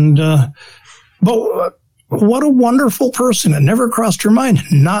 And, but what a wonderful person. It never crossed her mind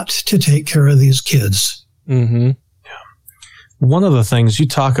not to take care of these kids. Mm-hmm. One of the things you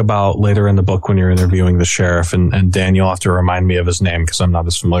talk about later in the book when you're interviewing the sheriff, and Dan, you'll have to remind me of his name because I'm not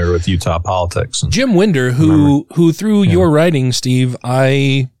as familiar with Utah politics. Jim Winder, who through your writing, Steve,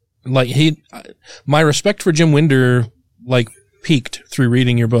 my respect for Jim Winder, peaked through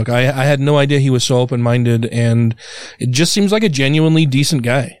reading your book. I had no idea he was so open-minded, and it just seems like a genuinely decent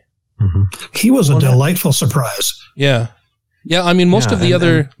guy. Mm-hmm. He was a delightful surprise. Yeah. Yeah. I mean, most of the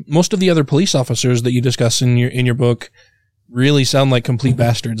other police officers that you discuss in your book really sound like complete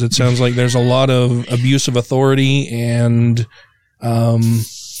bastards. It sounds like there's a lot of abuse of authority and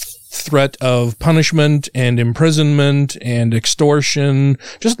threat of punishment and imprisonment and extortion.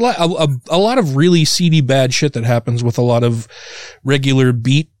 Just a lot of really seedy bad shit that happens with a lot of regular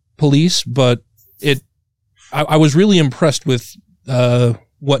beat police. But I was really impressed with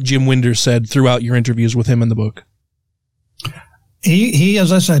what Jim Winder said throughout your interviews with him in the book. He,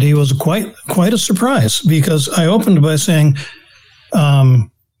 as I said, he was quite a surprise, because I opened by saying,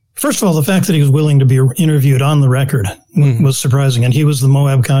 first of all, the fact that he was willing to be interviewed on the record was surprising. And he was the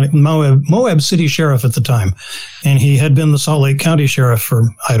Moab City Sheriff at the time. And he had been the Salt Lake County Sheriff for,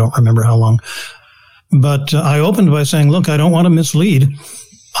 I don't remember how long. But I opened by saying, look, I don't want to mislead.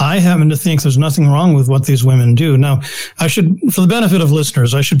 I happen to think there's nothing wrong with what these women do. Now, I should, for the benefit of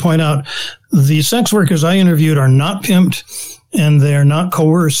listeners, I should point out the sex workers I interviewed are not pimped and they're not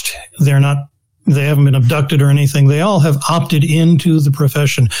coerced. They haven't been abducted or anything. They all have opted into the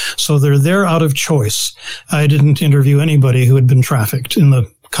profession. So they're there out of choice. I didn't interview anybody who had been trafficked in the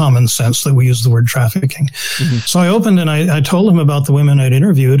common sense that we use the word trafficking. Mm-hmm. So I opened and I told him about the women I'd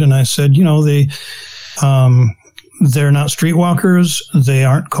interviewed, and I said, they're not streetwalkers. They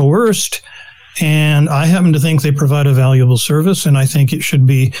aren't coerced. And I happen to think they provide a valuable service, and I think it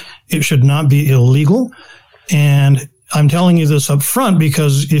should not be illegal. And I'm telling you this up front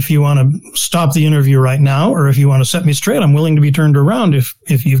because if you want to stop the interview right now, or if you want to set me straight, I'm willing to be turned around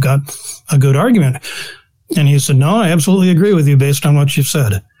if you've got a good argument. And he said, no, I absolutely agree with you based on what you've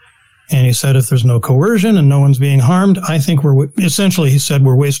said. And he said, if there's no coercion and no one's being harmed, I think he said,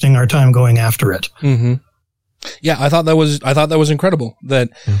 we're wasting our time going after it. Mm-hmm. Yeah, I thought that was incredible. That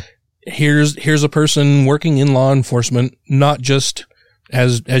here's a person working in law enforcement, not just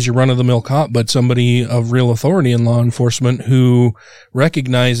as your run-of-the-mill cop, but somebody of real authority in law enforcement who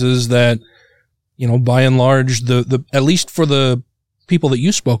recognizes that, by and large, the at least for the people that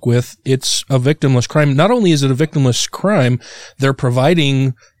you spoke with, it's a victimless crime. Not only is it a victimless crime, they're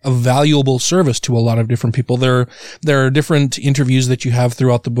providing a valuable service to a lot of different people. There are different interviews that you have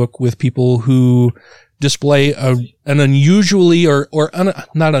throughout the book with people who display an unusually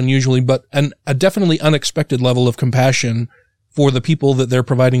not unusually, but a definitely unexpected level of compassion for the people that they're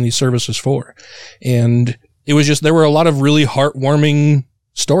providing these services for. And it was there were a lot of really heartwarming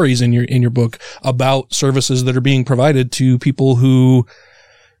stories in your book about services that are being provided to people who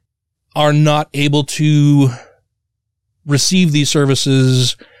are not able to receive these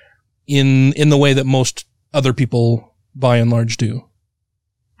services in the way that most other people by and large do.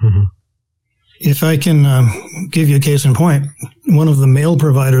 Mm-hmm. If I can give you a case in point, one of the mail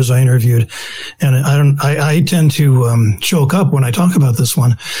providers I interviewed, and I tend to choke up when I talk about this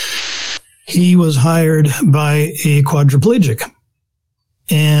one. He was hired by a quadriplegic.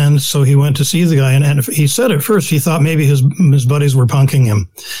 And so he went to see the guy, and he said at first he thought maybe his buddies were punking him.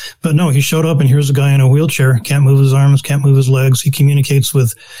 But no, he showed up, and here's a guy in a wheelchair, can't move his arms, can't move his legs. He communicates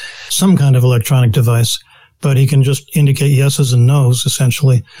with some kind of electronic device, but he can just indicate yeses and nos,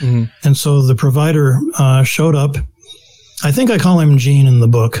 essentially. Mm-hmm. And so the provider showed up. I think I call him Gene in the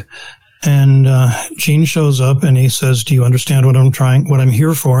book. And Gene shows up, and he says, do you understand what I'm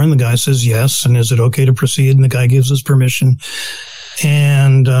here for? And the guy says yes. And is it okay to proceed? And the guy gives his permission.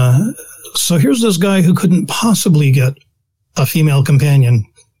 And so here's this guy who couldn't possibly get a female companion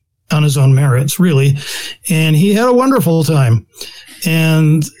on his own merits, really. And he had a wonderful time.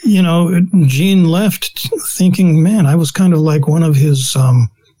 And, Gene left thinking, man, I was kind of like one of his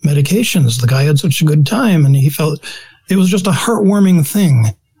medications. The guy had such a good time, and he felt it was just a heartwarming thing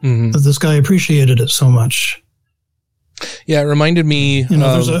that this guy appreciated it so much. Yeah, it reminded me.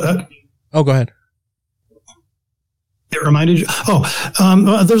 There's go ahead. It reminded you?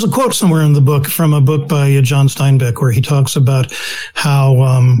 There's a quote somewhere in the book from a book by John Steinbeck where he talks about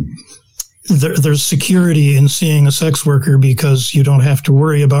how there's security in seeing a sex worker because you don't have to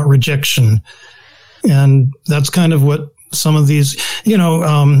worry about rejection. And that's kind of what some of these,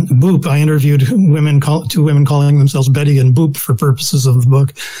 Boop, I interviewed two women calling themselves Betty and Boop for purposes of the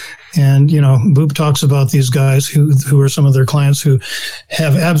book. And, Boop talks about these guys who are some of their clients who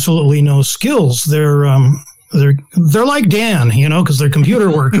have absolutely no skills. They're like Dan, because they're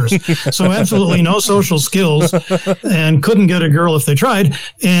computer workers. So absolutely no social skills and couldn't get a girl if they tried.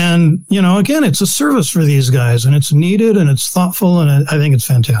 And, again, it's a service for these guys, and it's needed and it's thoughtful, and I think it's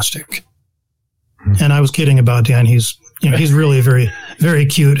fantastic. And I was kidding about Dan. He's really very, very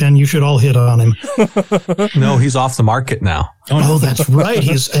cute, and you should all hit on him. No, he's off the market now. Oh, that's right.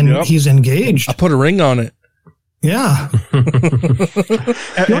 He's engaged. I put a ring on it. Yeah. You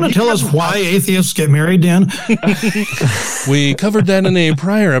want to tell us why atheists get married, Dan? We covered that in a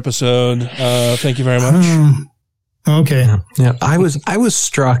prior episode. Thank you very much. Okay. Yeah. I was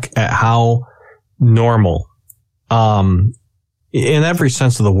struck at how normal, in every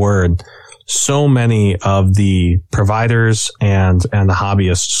sense of the word, so many of the providers and the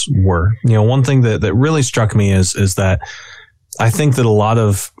hobbyists were. One thing that really struck me is that I think that a lot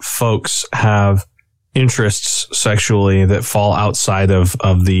of folks have interests sexually that fall outside of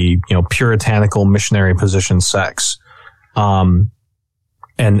the, puritanical missionary position sex. And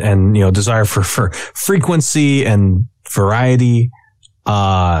desire for frequency and variety,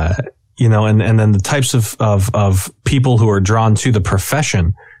 and then the types of people who are drawn to the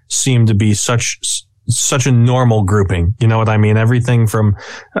profession seem to be such a normal grouping. You know what I mean? Everything from,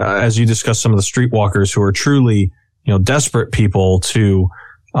 as you discussed, some of the streetwalkers who are truly, desperate people to,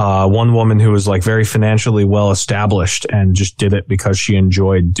 one woman who was like very financially well established and just did it because she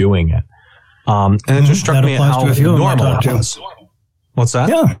enjoyed doing it. And it just struck me at how normal it was. What's that?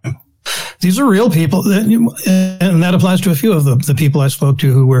 Yeah. These are real people. And that applies to a few of the people I spoke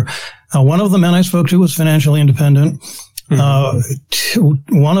to who were, one of the men I spoke to was financially independent.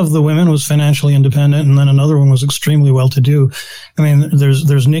 One of the women was financially independent, and then another one was extremely well-to-do. I mean,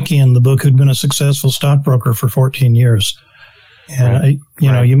 there's Nikki in the book who'd been a successful stockbroker for 14 years. And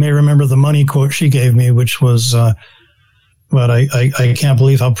you may remember the money quote she gave me, which was, but I can't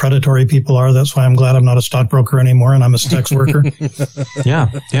believe how predatory people are. That's why I'm glad I'm not a stockbroker anymore and I'm a sex worker. Yeah.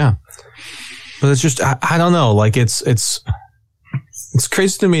 But it's just, I don't know. Like it's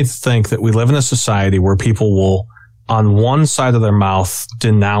crazy to me to think that we live in a society where people will, on one side of their mouth,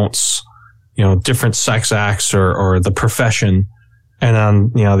 denounce, different sex acts or the profession, and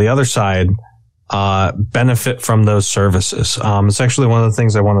on the other side, benefit from those services. It's actually one of the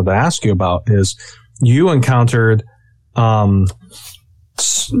things I wanted to ask you about is you encountered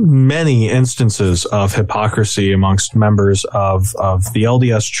many instances of hypocrisy amongst members of the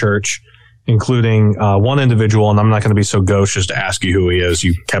LDS Church, including one individual, and I'm not going to be so gauche as to ask you who he is.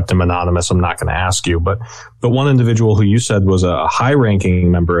 You kept him anonymous. I'm not going to ask you, but one individual who you said was a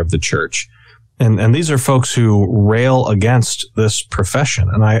high-ranking member of the church. And these are folks who rail against this profession.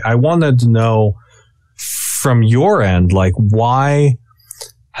 And I wanted to know from your end, like, why,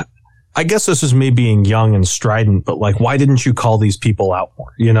 I guess this is me being young and strident, but like, why didn't you call these people out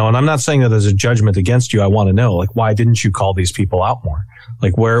more? And I'm not saying that there's a judgment against you. I want to know, like, why didn't you call these people out more?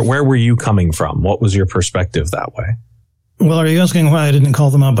 Like, where were you coming from? What was your perspective that way? Well, are you asking why I didn't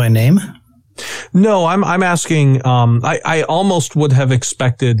call them out by name? No, I'm asking, I almost would have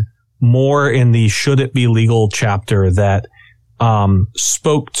expected more in the should it be legal chapter that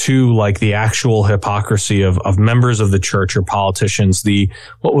spoke to like the actual hypocrisy of members of the church or politicians.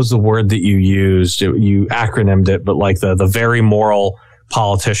 What was the word that you used? You acronymed it, but like the very moral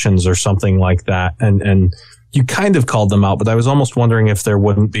politicians or something like that. And you kind of called them out, but I was almost wondering if there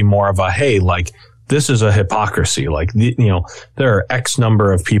wouldn't be more of a, hey, like, this is a hypocrisy. Like, there are X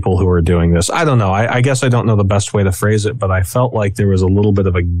number of people who are doing this. I don't know. I guess I don't know the best way to phrase it, but I felt like there was a little bit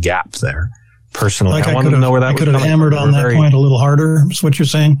of a gap there. Personally, like I wanted to know where that was could have hammered on that point a little harder. Is what you're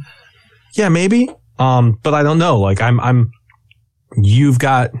saying? Yeah, maybe. But I don't know. Like, you've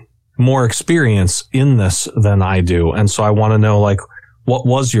got more experience in this than I do, and so I want to know, like, what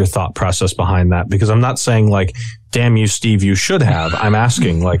was your thought process behind that? Because I'm not saying like, damn you, Steve, you should have. I'm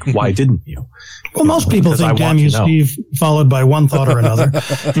asking, like, why didn't you? Well, most people think damn you, Steve, followed by one thought or another.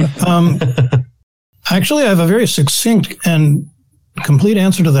 Actually, I have a very succinct and complete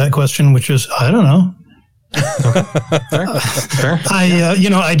answer to that question, which is, I don't know. Fair.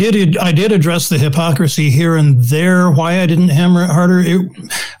 I did address the hypocrisy here and there. Why I didn't hammer it harder, it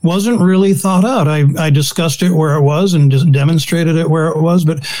wasn't really thought out. I discussed it where it was and just demonstrated it where it was,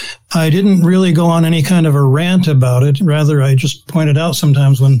 but I didn't really go on any kind of a rant about it. Rather, I just pointed out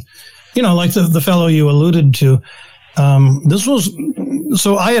sometimes when, like the fellow you alluded to,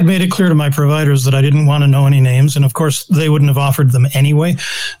 so I had made it clear to my providers that I didn't want to know any names, and of course they wouldn't have offered them anyway.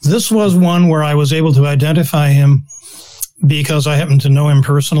 This was one where I was able to identify him because I happened to know him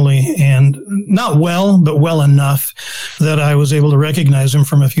personally, and not well, but well enough that I was able to recognize him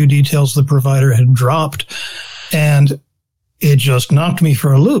from a few details the provider had dropped. And it just knocked me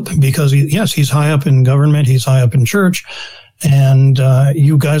for a loop because he's high up in government, he's high up in church, and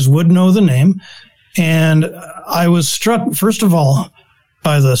you guys would know the name. And I was struck, first of all,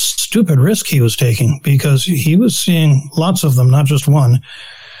 by the stupid risk he was taking because he was seeing lots of them, not just one.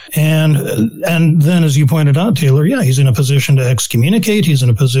 And then, as you pointed out, Taylor, he's in a position to excommunicate. He's in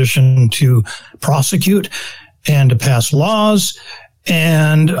a position to prosecute and to pass laws.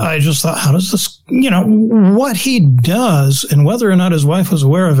 And I just thought, how does this, what he does and whether or not his wife was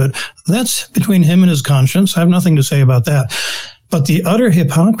aware of it, that's between him and his conscience. I have nothing to say about that. But the utter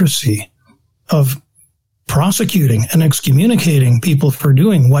hypocrisy of prosecuting and excommunicating people for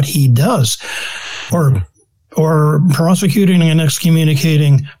doing what he does, or prosecuting and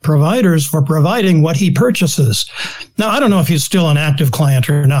excommunicating providers for providing what he purchases. Now, I don't know if he's still an active client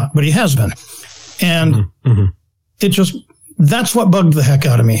or not, but he has been. And that's what bugged the heck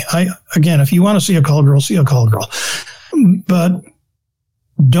out of me. Again, if you want to see a call girl, see a call girl. But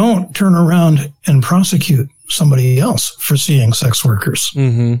don't turn around and prosecute somebody else for seeing sex workers.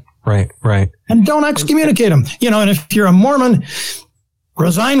 Mm-hmm. Right. And don't excommunicate them. And if you're a Mormon,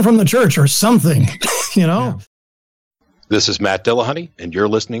 resign from the church or something, Yeah. This is Matt Dillahunty, and you're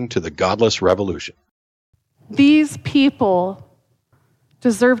listening to The Godless Revolution. These people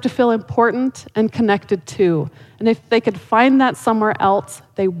deserve to feel important and connected to. And if they could find that somewhere else,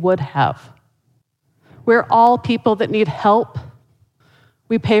 they would have. We're all people that need help.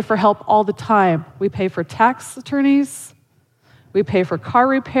 We pay for help all the time. We pay for tax attorneys. We pay for car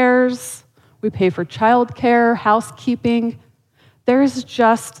repairs. We pay for childcare, housekeeping. There's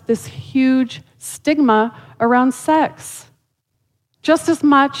just this huge stigma around sex. Just as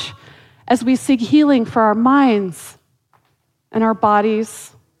much as we seek healing for our minds and our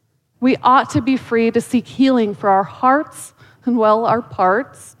bodies, we ought to be free to seek healing for our hearts, And well, our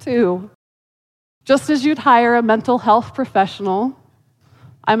parts too. Just as you'd hire a mental health professional,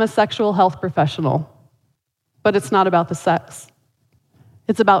 I'm a sexual health professional. But it's not about the sex.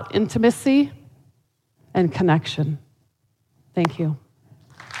 It's about intimacy and connection. Thank you.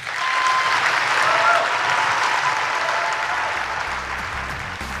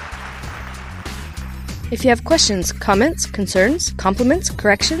 If you have questions, comments, concerns, compliments,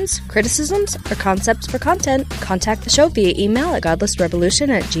 corrections, criticisms, or concepts for content, contact the show via email at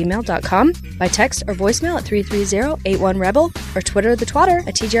godlessrevolution@gmail.com, by text or voicemail at 330-81-REBEL, or Twitter the twatter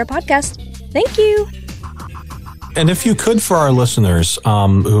at TGR Podcast. Thank you! And if you could, for our listeners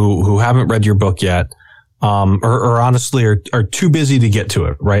who haven't read your book yet, or honestly are too busy to get to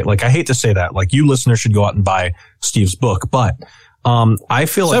it, right? Like, I hate to say that. Like, you listeners should go out and buy Steve's book, but I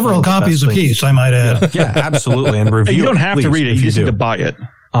feel like several copies apiece, I might add. Yeah, absolutely. And review. You don't have to read it. You just need to buy it.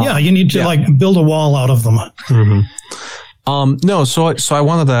 Yeah, you need to build a wall out of them. Mm-hmm. No, so I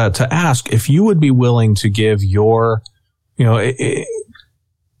wanted to ask if you would be willing to give your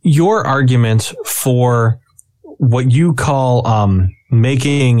argument for what you call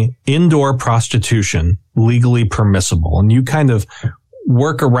making indoor prostitution legally permissible, and you kind of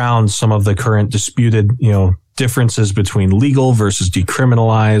work around some of the current disputed, differences between legal versus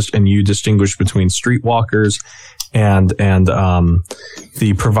decriminalized, and you distinguish between streetwalkers and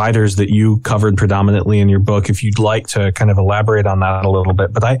the providers that you covered predominantly in your book. If you'd like to kind of elaborate on that a little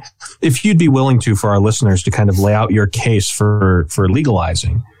bit, but if you'd be willing to, for our listeners, to kind of lay out your case for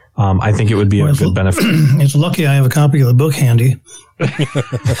legalizing, I think it would be a good benefit. It's lucky I have a copy of the book handy.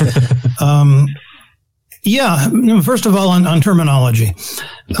 First of all, on terminology.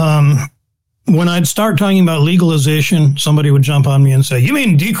 When I'd start talking about legalization, somebody would jump on me and say, "You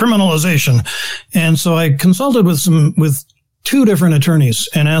mean decriminalization?" And so I consulted with two different attorneys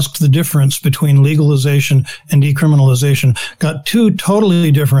and asked the difference between legalization and decriminalization. Got two totally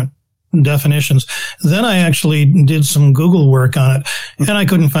different definitions. Then I actually did some Google work on it, and I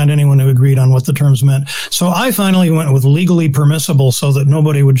couldn't find anyone who agreed on what the terms meant. So I finally went with legally permissible so that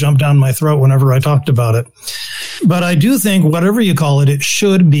nobody would jump down my throat whenever I talked about it. But I do think whatever you call it, it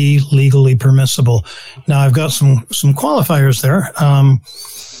should be legally permissible. Now, I've got some qualifiers there.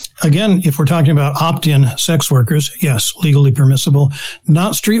 Again, if we're talking about opt-in sex workers, yes, legally permissible.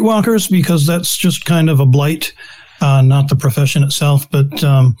 Not streetwalkers, because that's just kind of a blight, not the profession itself, but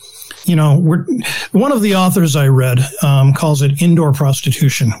one of the authors I read calls it indoor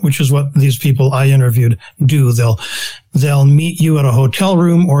prostitution, which is what these people I interviewed do. They'll meet you at a hotel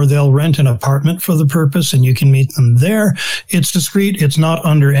room, or they'll rent an apartment for the purpose, and you can meet them there. It's discreet. It's not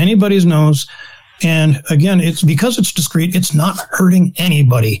under anybody's nose. And again, it's because it's discreet, it's not hurting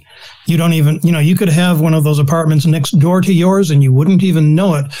anybody. You don't even, you could have one of those apartments next door to yours and you wouldn't even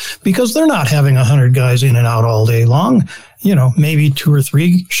know it, because they're not having 100 guys in and out all day long. Maybe 2 or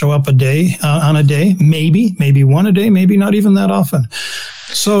 3 show up on a day, maybe one a day, maybe not even that often.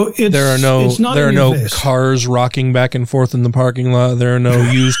 So there are no cars rocking back and forth in the parking lot. There are no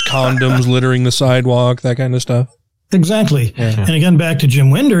used condoms littering the sidewalk, that kind of stuff. Exactly. Yeah. And again, back to Jim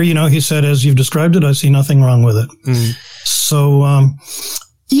Winder, he said, as you've described it, I see nothing wrong with it. Mm-hmm. So,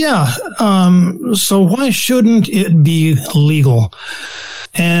 so why shouldn't it be legal?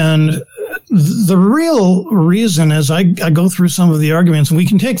 And the real reason is I go through some of the arguments, and we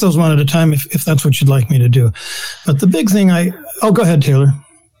can take those one at a time if that's what you'd like me to do. But the big thing go ahead, Taylor.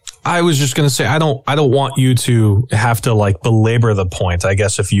 I was just going to say, I don't want you to have to belabor the point. I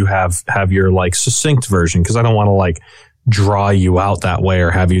guess if you have your succinct version, because I don't want to draw you out that way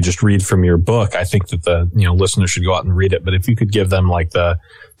or have you just read from your book. I think that the listener should go out and read it. But if you could give them the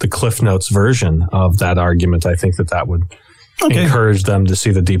Cliff Notes version of that argument, I think that would encourage them to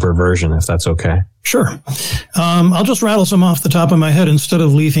see the deeper version, if that's okay. Sure. I'll just rattle some off the top of my head instead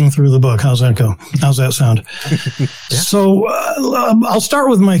of leafing through the book. How's that go? How's that sound? Yeah. So I'll start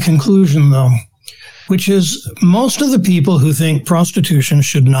with my conclusion, though, which is most of the people who think prostitution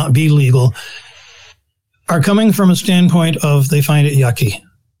should not be legal are coming from a standpoint of they find it yucky.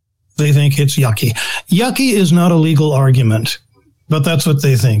 They think it's yucky. Yucky is not a legal argument, but that's what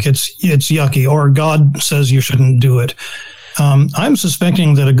they think. It's yucky, or God says you shouldn't do it. I'm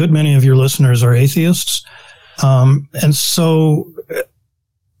suspecting that a good many of your listeners are atheists. And so,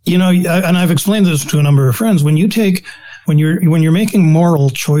 and I've explained this to a number of friends. When you're making moral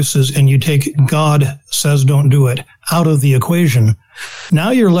choices and you take God says don't do it out of the equation, now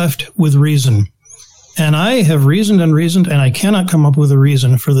you're left with reason. And I have reasoned, and I cannot come up with a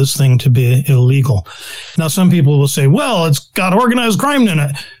reason for this thing to be illegal. Now, some people will say, well, it's got organized crime in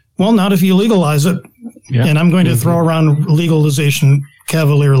it. Well, not if you legalize it. Yeah. And I'm going to throw around legalization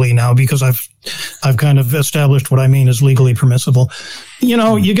cavalierly now, because I've I've kind of established what I mean is legally permissible. You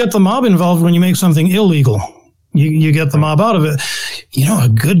know, you get the mob involved when you make something illegal. You get the mob out of it. You know, a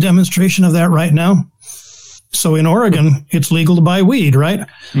good demonstration of that right now. So in Oregon, it's legal to buy weed, right?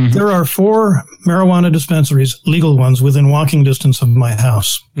 Mm-hmm. There are 4 marijuana dispensaries, legal ones, within walking distance of my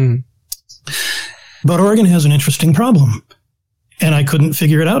house. Mm. But Oregon has an interesting problem. And I couldn't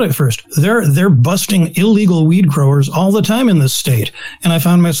figure it out at first. They're busting illegal weed growers all the time in this state. And I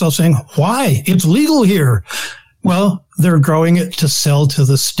found myself saying, why? It's legal here. Well, they're growing it to sell to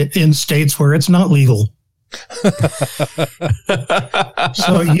in states where it's not legal.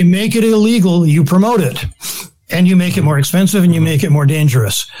 So you make it illegal, you promote it, and you make it more expensive and you make it more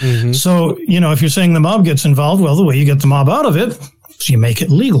dangerous. Mm-hmm. So, you know, if you're saying the mob gets involved, well, the way you get the mob out of it is you make it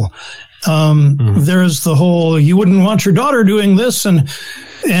legal. There's the whole, you wouldn't want your daughter doing this. And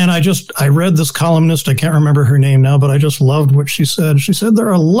I read this columnist, I can't remember her name now, but I just loved what she said. She said, there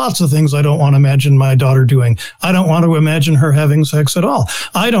are lots of things I don't want to imagine my daughter doing. I don't want to imagine her having sex at all.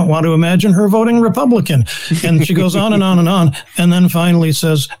 I don't want to imagine her voting Republican. And she goes on and on and on. And then finally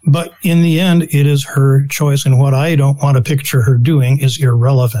says, but in the end, it is her choice. And what I don't want to picture her doing is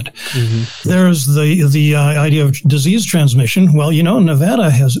irrelevant. Mm-hmm. There's the idea of disease transmission. Well, you know, Nevada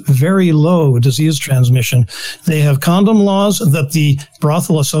has very low disease transmission. They have condom laws that the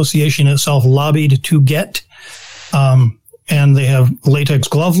brothel association itself lobbied to get, and they have latex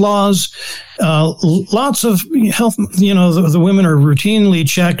glove laws. Lots of health. You know, the women are routinely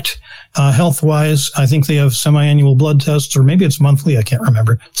checked health-wise. I think they have semi-annual blood tests, or maybe it's monthly. I can't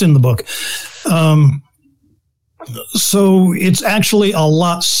remember. It's in the book. So it's actually a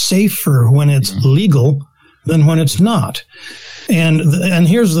lot safer when it's legal than when it's not. And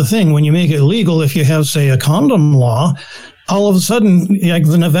here's the thing: when you make it legal, if you have, say, a condom law, all of a sudden, like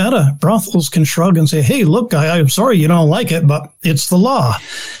the Nevada brothels can shrug and say, hey, look, I'm sorry you don't like it, but it's the law.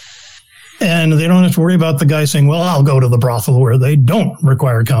 And they don't have to worry about the guy saying, well, I'll go to the brothel where they don't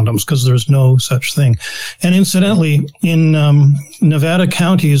require condoms, because there's no such thing. And incidentally, in Nevada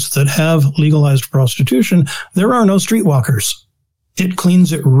counties that have legalized prostitution, there are no streetwalkers. It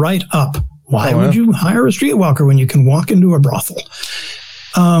cleans it right up. Why would you hire a streetwalker when you can walk into a brothel?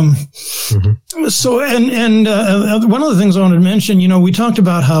 So, and one of the things I wanted to mention, you know, we talked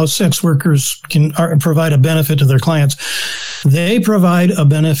about how sex workers can provide a benefit to their clients. They provide a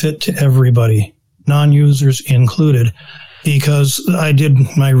benefit to everybody, non-users included, because I did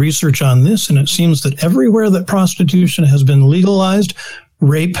my research on this, and it seems that everywhere that prostitution has been legalized,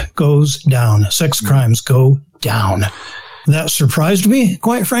 rape goes down, sex crimes go down. That surprised me,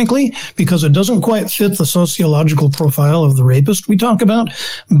 quite frankly, because it doesn't quite fit the sociological profile of the rapist we talk about,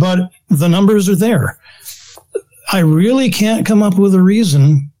 but the numbers are there. I really can't come up with a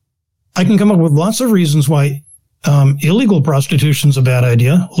reason. I can come up with lots of reasons why illegal prostitution is a bad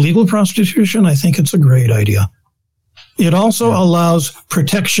idea. Legal prostitution, I think it's a great idea. It also allows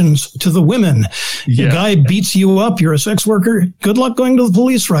protections to the women. Yeah. The guy beats you up, you're a sex worker, good luck going to the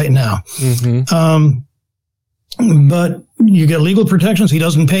police right now. Mm-hmm. But you get legal protections. He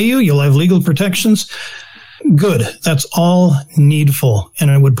doesn't pay you. You'll have legal protections. Good. That's all needful.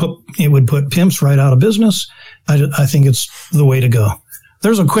 And it would put pimps right out of business. I think it's the way to go.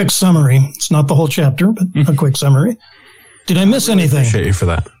 There's a quick summary. It's not the whole chapter, but a quick summary. Did I miss anything? Appreciate you for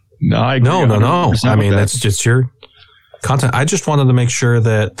that. No, I agree. No. I mean, that's just your content. I just wanted to make sure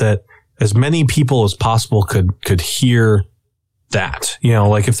that as many people as possible could hear that, you know,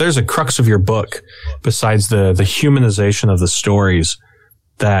 like if there's a crux of your book besides the humanization of the stories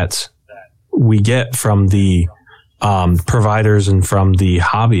that we get from the providers and from the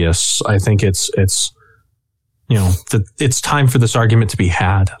hobbyists, I think it's you know, it's time for this argument to be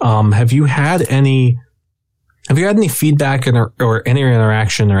had. Have you had any feedback or any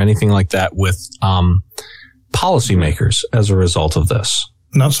interaction or anything like that with policymakers as a result of this?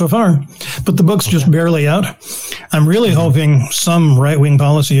 Not so far, but the book's just barely out. I'm really hoping some right-wing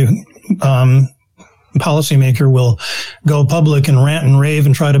policymaker will go public and rant and rave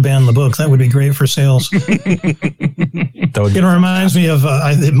and try to ban the book. That would be great for sales. It reminds me of,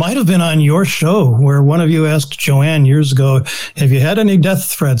 it might have been on your show where one of you asked Joanne years ago, have you had any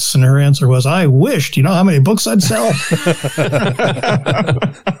death threats? And her answer was, I wished. You know how many books I'd sell?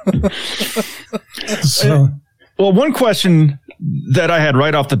 So, well, one question that I had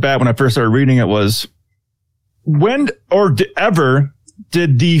right off the bat when I first started reading it was, when or ever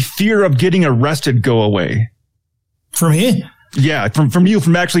did the fear of getting arrested go away? For me? Yeah,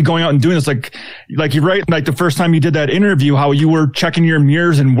 from actually going out and doing this, like you're right. Like the first time you did that interview, how you were checking your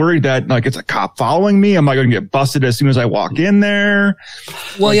mirrors and worried that like it's a cop following me. Am I going to get busted as soon as I walk in there?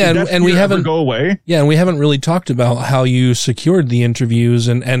 Well, like, yeah, and we haven't go away. Yeah, and we haven't really talked about how you secured the interviews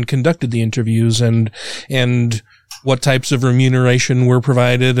and conducted the interviews and what types of remuneration were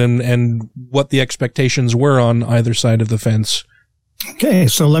provided and what the expectations were on either side of the fence. Okay,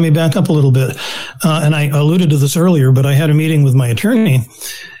 so let me back up a little bit. And I alluded to this earlier, but I had a meeting with my attorney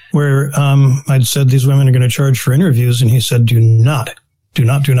where I'd said these women are going to charge for interviews, and he said, do not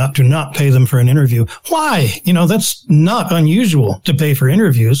pay them for an interview. Why? That's not unusual to pay for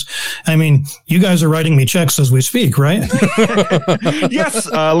interviews. I mean, you guys are writing me checks as we speak, right? Yes.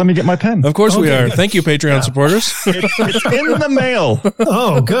 Let me get my pen. Of course we are. Thank you, Patreon supporters. It's in the mail.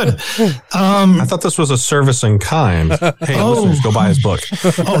 Oh, good. I thought this was a service in kind. Hey, listeners, go buy his book.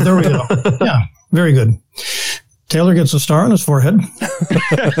 Oh, there we go. Yeah, very good. Taylor gets a star on his forehead.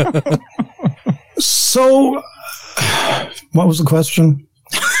 So, what was the question?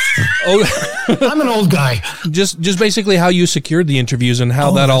 I'm an old guy. Just basically how you secured the interviews and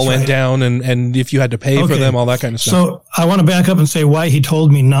how that all went down and if you had to pay for them, all that kind of stuff. So I want to back up and say why he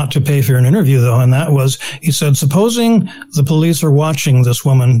told me not to pay for an interview, though. And that was, he said, supposing the police are watching this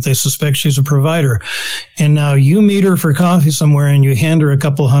woman, they suspect she's a provider, and now you meet her for coffee somewhere and you hand her a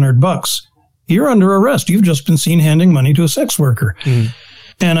couple $100. You're under arrest. You've just been seen handing money to a sex worker. Mm.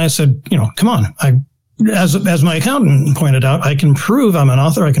 And I said, come on. As my accountant pointed out, I can prove I'm an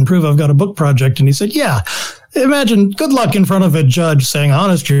author. I can prove I've got a book project. And he said, yeah, imagine good luck in front of a judge saying,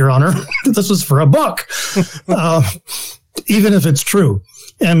 honest, Your Honor, this is for a book, even if it's true.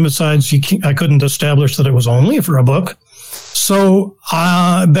 And besides, I couldn't establish that it was only for a book. So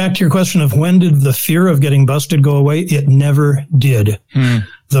back to your question of when did the fear of getting busted go away? It never did.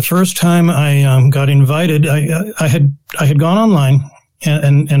 The first time I got invited, I had gone online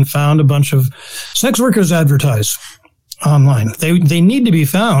and found a bunch of sex workers advertise online. They need to be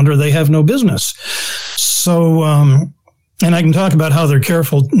found or they have no business. So, and I can talk about how they're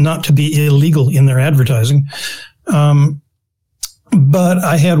careful not to be illegal in their advertising. But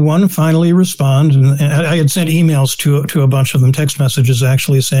I had one finally respond, and I had sent emails to a bunch of them, text messages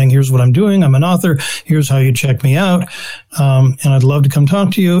actually saying, here's what I'm doing. I'm an author. Here's how you check me out. And I'd love to come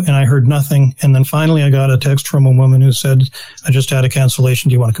talk to you. And I heard nothing. And then finally I got a text from a woman who said, I just had a cancellation.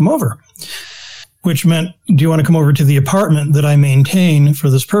 Do you want to come over? Which meant, do you want to come over to the apartment that I maintain for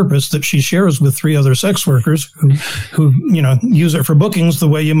this purpose that she shares with 3 other sex workers who use it for bookings the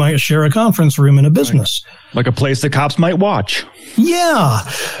way you might share a conference room in a business. Like a place the cops might watch. Yeah.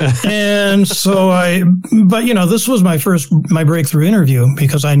 And so this was my breakthrough interview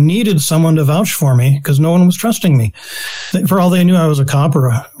because I needed someone to vouch for me because no one was trusting me. For all they knew, I was a cop or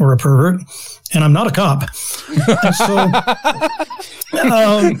a pervert. And I'm not a cop. And so,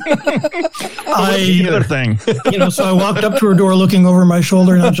 the other thing, so I walked up to her door looking over my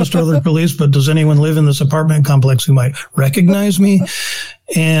shoulder, not just other police, but does anyone live in this apartment complex who might recognize me?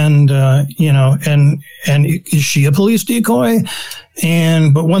 And, and is she a police decoy?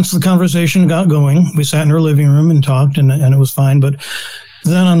 But once the conversation got going, we sat in her living room and talked and it was fine. But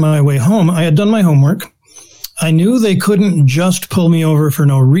then on my way home, I had done my homework. I knew they couldn't just pull me over for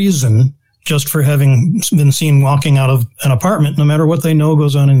no reason, just for having been seen walking out of an apartment, no matter what they know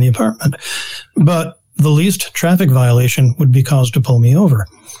goes on in the apartment. But the least traffic violation would be cause to pull me over.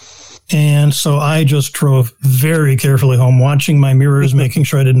 And so I just drove very carefully home, watching my mirrors, making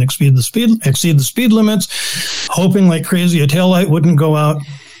sure I didn't exceed the speed limits, hoping like crazy a taillight wouldn't go out.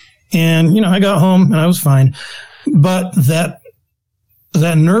 And, I got home and I was fine. But that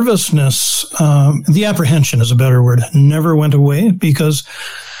nervousness, the apprehension is a better word, never went away because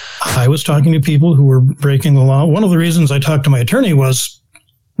I was talking to people who were breaking the law. One of the reasons I talked to my attorney was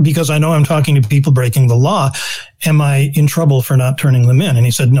because I know I'm talking to people breaking the law. Am I in trouble for not turning them in? And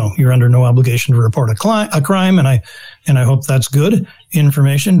he said, no, you're under no obligation to report a crime. And I hope that's good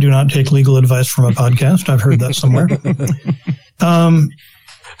information. Do not take legal advice from a podcast. I've heard that somewhere.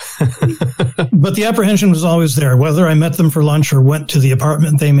 But the apprehension was always there, whether I met them for lunch or went to the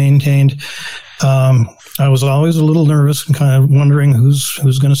apartment they maintained. I was always a little nervous and kind of wondering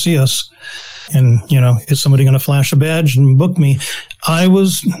who's going to see us. And, is somebody going to flash a badge and book me? I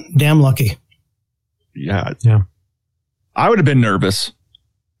was damn lucky. Yeah. I would have been nervous.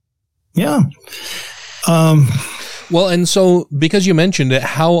 Yeah. Well, and so because you mentioned it,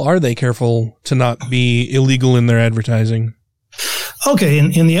 how are they careful to not be illegal in their advertising? Okay,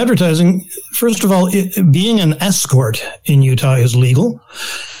 in the advertising, first of all, being an escort in Utah is legal.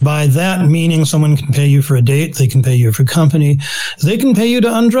 By that meaning someone can pay you for a date, they can pay you for company, they can pay you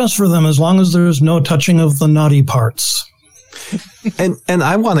to undress for them as long as there's no touching of the naughty parts. And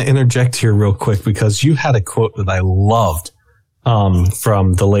I want to interject here real quick because you had a quote that I loved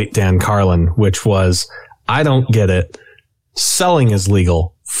from the late Dan Carlin, which was, "I don't get it. Selling is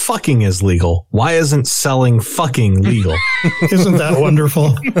legal. Fucking is legal. Why isn't selling fucking legal?" Isn't that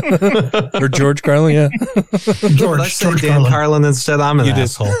wonderful? Or George Carlin, yeah. George Dan Carlin instead. I'm an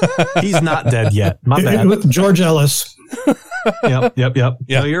asshole. He's not dead yet. My bad. George Ellis. Yep. Yeah.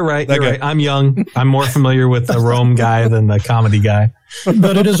 No, you're right. You're right. I'm young. I'm more familiar with the Rome guy than the comedy guy.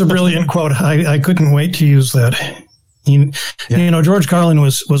 But it is a brilliant quote. I couldn't wait to use that. You know, George Carlin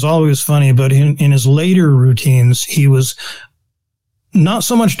was always funny, but in his later routines, he was not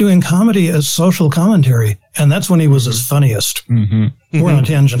so much doing comedy as social commentary. And that's when he was his funniest. Mm-hmm. We're on a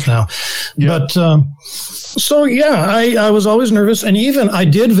tangent now. Yep. But, so yeah, I was always nervous. And even I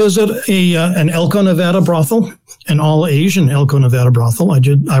did visit an Elko, Nevada brothel, an all Asian Elko, Nevada brothel.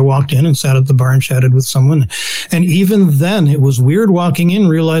 I walked in and sat at the bar and chatted with someone. And even then it was weird walking in,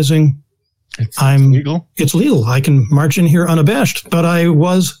 realizing it's legal. It's legal. I can march in here unabashed, but I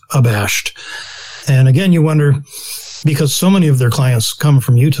was abashed. And again, you wonder, because so many of their clients come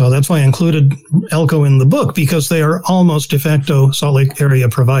from Utah. That's why I included Elko in the book, because they are almost de facto Salt Lake area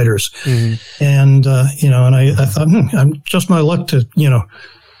providers. Mm-hmm. And, and I thought, I'm just my luck to,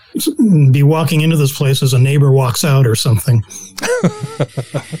 be walking into this place as a neighbor walks out or something.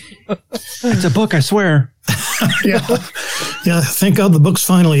 It's a book, I swear. Yeah. Thank God the book's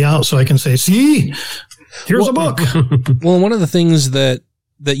finally out so I can say, see, here's a book. Well, one of the things that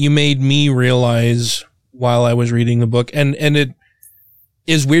you made me realize while I was reading the book, and it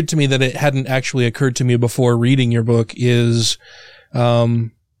is weird to me that it hadn't actually occurred to me before reading your book, is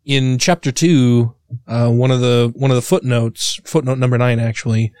in chapter 2, one of the footnotes, footnote number 9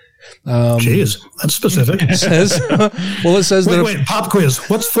 actually. Jeez, that's specific. It says, it says wait, pop quiz.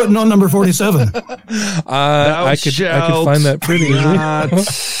 What's footnote number 47? I could find that pretty easily.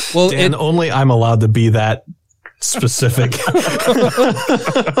 Well, Dan, only I'm allowed to be that specific.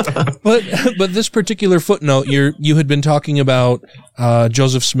 but this particular footnote, you had been talking about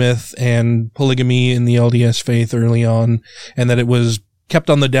Joseph Smith and polygamy in the LDS faith early on, and that it was kept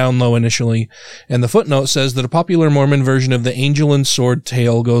on the down low initially. And the footnote says that a popular Mormon version of the angel and sword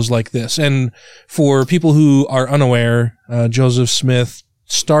tale goes like this. And for people who are unaware, Joseph Smith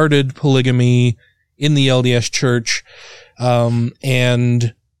started polygamy in the LDS church,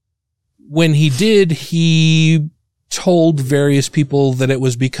 and when he did, he told various people that it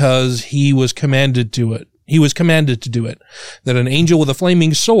was because he was commanded to it. He was commanded to do it. That an angel with a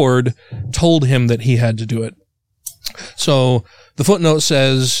flaming sword told him that he had to do it. So the footnote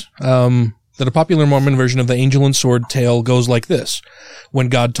says that a popular Mormon version of the angel and sword tale goes like this. When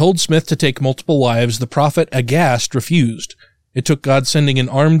God told Smith to take multiple wives, the prophet, aghast, refused. It took God sending an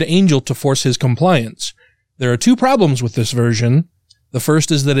armed angel to force his compliance. There are 2 problems with this version. The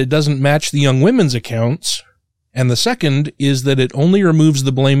first is that it doesn't match the young women's accounts, and the second is that it only removes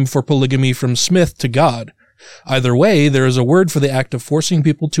the blame for polygamy from Smith to God. Either way, there is a word for the act of forcing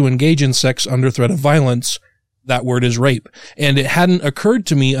people to engage in sex under threat of violence. That word is rape. And it hadn't occurred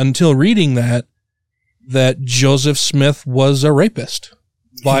to me until reading that Joseph Smith was a rapist.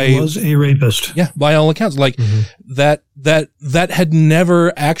 He was a rapist. Yeah, by all accounts. Like, that had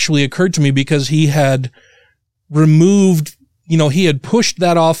never actually occurred to me, because he had removed, he had pushed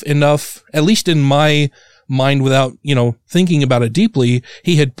that off enough, at least in my mind without, thinking about it deeply.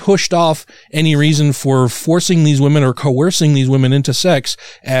 He had pushed off any reason for forcing these women or coercing these women into sex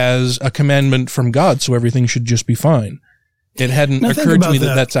as a commandment from God, so everything should just be fine. It hadn't occurred to me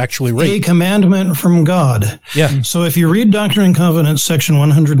that that's actually rape. A commandment from God. Yeah. So if you read Doctrine and Covenants, section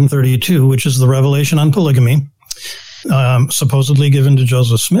 132, which is the revelation on polygamy, supposedly given to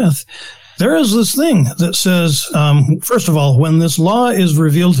Joseph Smith, there is this thing that says, first of all, when this law is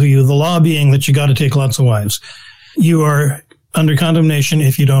revealed to you, the law being that you got to take lots of wives, you are under condemnation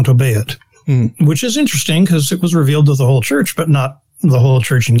if you don't obey it, which is interesting because it was revealed to the whole church, but not the whole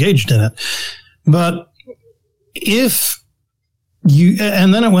church engaged in it. But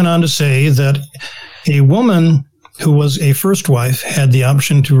and then it went on to say that a woman who was a first wife had the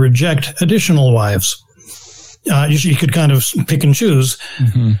option to reject additional wives. You could kind of pick and choose.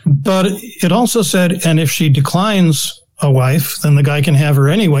 Mm-hmm. But it also said, and if she declines a wife, then the guy can have her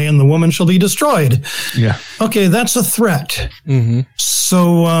anyway, and the woman shall be destroyed. Yeah. Okay, that's a threat. Mm-hmm.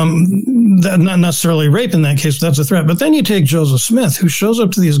 So, not necessarily rape in that case, but that's a threat. But then you take Joseph Smith, who shows up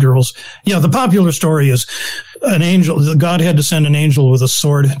to these girls. Yeah, the popular story is an angel. God had to send an angel with a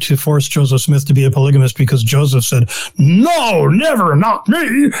sword to force Joseph Smith to be a polygamist because Joseph said, "No, never, not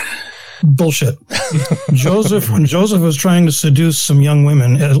me." Bullshit. When Joseph was trying to seduce some young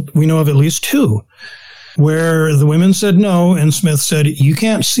women, we know of at least 2. where the women said no, and Smith said, you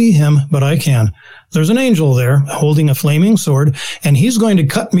can't see him, but I can. There's an angel there holding a flaming sword, and he's going to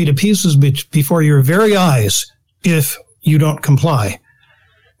cut me to pieces before your very eyes if you don't comply.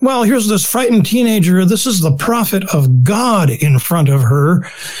 Well, here's this frightened teenager. This is the prophet of God in front of her.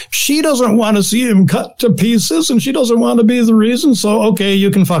 She doesn't want to see him cut to pieces, and she doesn't want to be the reason, so okay, you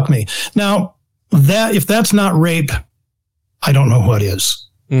can fuck me. Now, if that's not rape, I don't know what is.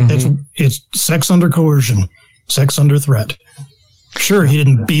 Mm-hmm. It's sex under coercion, sex under threat. Sure, he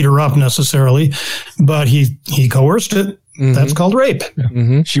didn't beat her up necessarily, but he coerced it. Mm-hmm. That's called rape.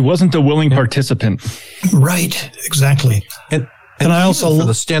 Mm-hmm. She wasn't a willing participant. Right, exactly. And I also, for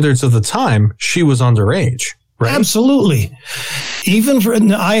the standards of the time, she was underage, right? Absolutely.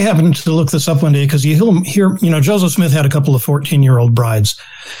 I happened to look this up one day because you hear, Joseph Smith had a couple of 14-year-old brides.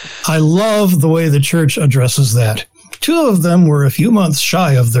 I love the way the church addresses that. 2 of them were a few months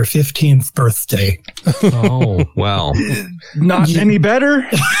shy of their 15th birthday. Oh, well. Not any better?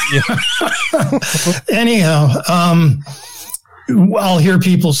 Anyhow, I'll hear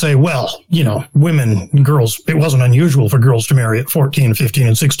people say, well, women, girls, it wasn't unusual for girls to marry at 14, 15,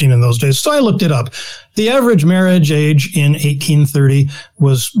 and 16 in those days. So I looked it up. The average marriage age in 1830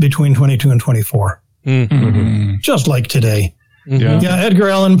 was between 22 and 24. Mm-hmm. Just like today. Mm-hmm. Yeah, Edgar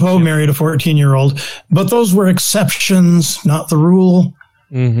Allan Poe married a 14-year-old, but those were exceptions, not the rule.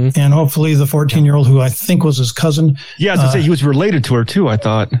 Mm-hmm. And hopefully the 14-year-old, who I think was his cousin. Yeah, I was going to say he was related to her too, I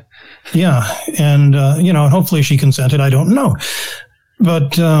thought. Yeah, and, hopefully she consented. I don't know.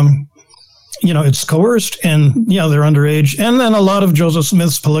 But, it's coerced, and, they're underage. And then a lot of Joseph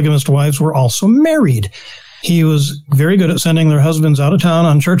Smith's polygamist wives were also married. He was very good at sending their husbands out of town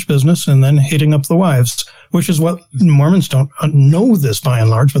on church business and then hitting up the wives, which is what Mormons don't know this by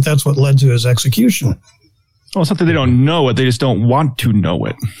and large, but that's what led to his execution. Well, it's not that they don't know it. They just don't want to know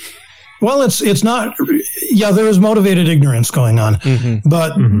it. Well, it's not. Yeah, there is motivated ignorance going on, mm-hmm.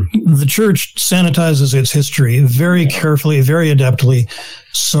 but the church sanitizes its history very carefully, very adeptly.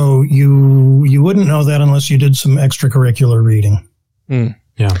 So you wouldn't know that unless you did some extracurricular reading. Mm.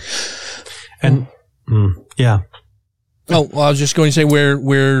 Yeah. And yeah. Oh, well, I was just going to say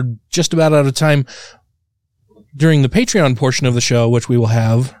we're just about out of time. During the Patreon portion of the show, which we will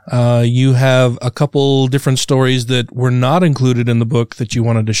have, you have a couple different stories that were not included in the book that you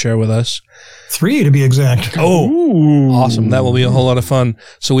wanted to share with us. 3 to be exact. Oh, ooh. Awesome. That will be a whole lot of fun.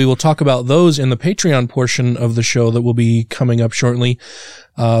 So we will talk about those in the Patreon portion of the show that will be coming up shortly.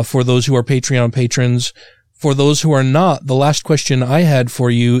 For those who are Patreon patrons. For those who are not, the last question I had for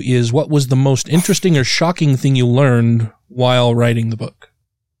you is, what was the most interesting or shocking thing you learned while writing the book?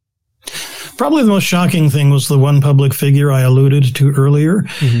 Probably the most shocking thing was the one public figure I alluded to earlier.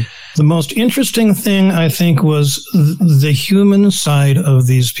 Mm-hmm. The most interesting thing, I think, was the human side of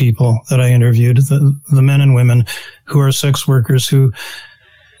these people that I interviewed, the men and women who are sex workers who,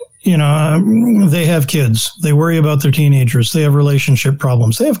 they have kids. They worry about their teenagers. They have relationship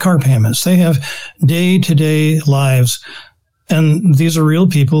problems. They have car payments. They have day-to-day lives. And these are real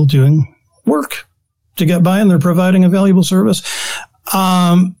people doing work to get by, and they're providing a valuable service.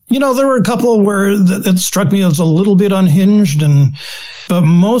 There were a couple where it struck me as a little bit unhinged, but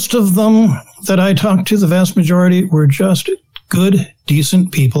most of them that I talked to, the vast majority, were just good,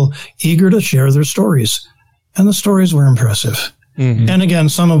 decent people, eager to share their stories. And the stories were impressive. Mm-hmm. And again,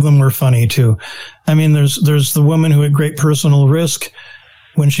 some of them were funny too. I mean, there's the woman who, at great personal risk,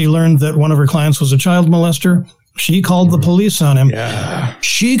 when she learned that one of her clients was a child molester, she called the police on him. Yeah.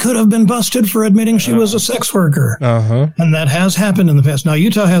 She could have been busted for admitting she was a sex worker. Uh-huh. And that has happened in the past. Now,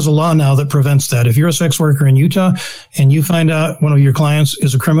 Utah has a law now that prevents that. If you're a sex worker in Utah and you find out one of your clients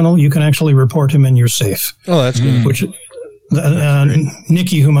is a criminal, you can actually report him and you're safe. Oh, that's good. Which,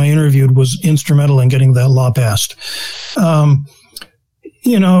 Nikki, whom I interviewed, was instrumental in getting that law passed.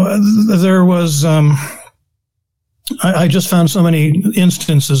 There was... I just found so many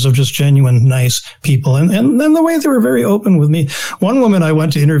instances of just genuine, nice people. And then the way they were very open with me. One woman I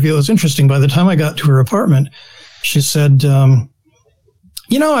went to interview, it was interesting. By the time I got to her apartment, she said,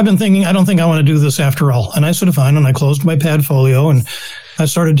 I've been thinking, I don't think I want to do this after all. And I said, fine. And I closed my Padfolio and I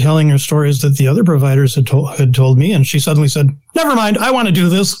started telling her stories that the other providers had told me. And she suddenly said, never mind, I want to do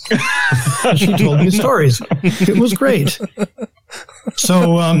this. She told me stories. It was great.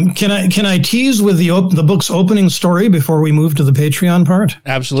 So, can I tease with the book's opening story before we move to the Patreon part?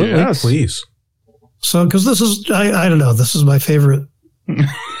 Absolutely. Yes. Please. So, because this is, I don't know, this is my favorite.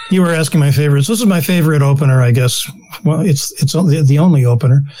 You were asking my favorites. This is my favorite opener, I guess. Well, it's the only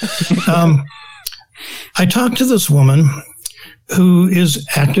opener. I talked to this woman who is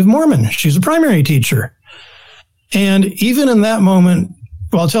active Mormon. She's a primary teacher. And even in that moment,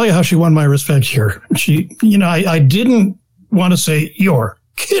 Well, I'll tell you how she won my respect here. She, I didn't want to say, "You're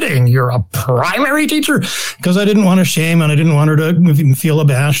kidding, you're a primary teacher," because I didn't want to shame and I didn't want her to even feel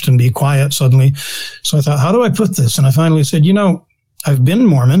abashed and be quiet suddenly. So I thought, how do I put this? And I finally said, I've been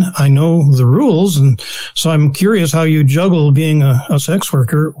Mormon. I know the rules. And so I'm curious how you juggle being a sex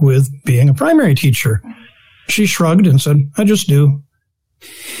worker with being a primary teacher. She shrugged and said, "I just do."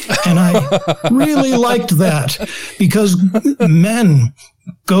 And I really liked that because men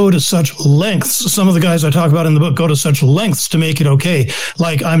go to such lengths. Some of the guys I talk about in the book go to such lengths to make it okay.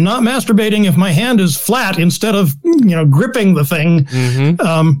 Like, I'm not masturbating if my hand is flat instead of, gripping the thing.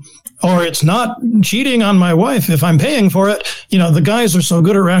 Mm-hmm. Or it's not cheating on my wife if I'm paying for it. The guys are so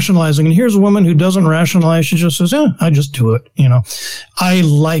good at rationalizing. And here's a woman who doesn't rationalize. She just says, I just do it. I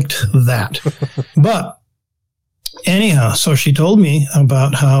liked that. But anyhow, so she told me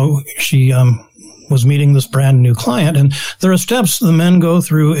about how she was meeting this brand new client. And there are steps the men go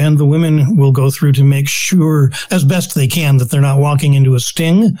through and the women will go through to make sure as best they can that they're not walking into a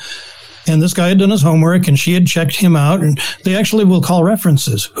sting. And this guy had done his homework and she had checked him out, and they actually will call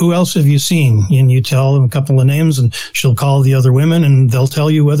references. Who else have you seen? And you tell them a couple of names and she'll call the other women and they'll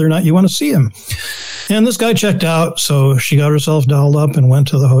tell you whether or not you want to see him. And this guy checked out. So she got herself dolled up and went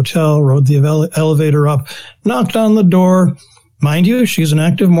to the hotel, rode the elevator up, knocked on the door. Mind you, she's an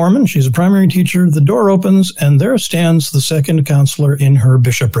active Mormon. She's a primary teacher. The door opens and there stands the second counselor in her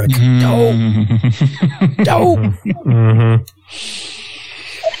bishopric. Mm-hmm. Dope. Mm-hmm.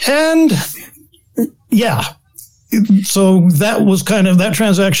 And yeah, so that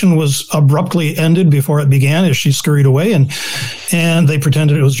transaction was abruptly ended before it began as she scurried away, and they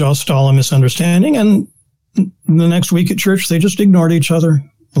pretended it was just all a misunderstanding. And the next week at church, they just ignored each other.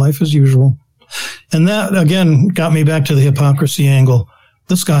 Life as usual. And that, again, got me back to the hypocrisy angle.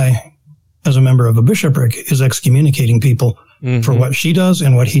 This guy, as a member of a bishopric, is excommunicating people for what she does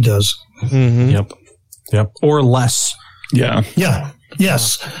and what he does. Mm-hmm. Yep. Or less. Yeah. Yeah.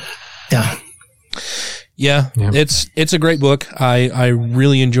 Yes. Yeah. Yeah. It's a great book. I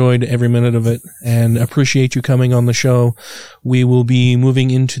really enjoyed every minute of it and appreciate you coming on the show. We will be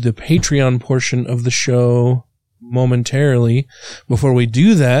moving into the Patreon portion of the show momentarily. Before we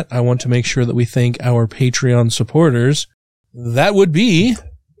do that, I want to make sure that we thank our Patreon supporters. That would be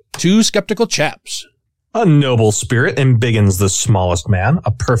Two Skeptical Chaps. A noble spirit embiggens the smallest man.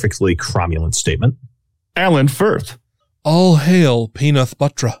 A perfectly cromulent statement. Alan Firth. All hail Peanut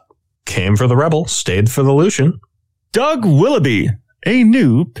Butter. Came for the rebel, stayed for the Lucian. Doug Willoughby, a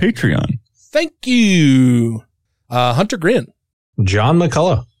new Patreon. Thank you. Hunter Grin. John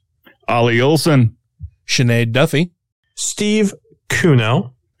McCullough. Ollie Olson. Sinead Duffy. Steve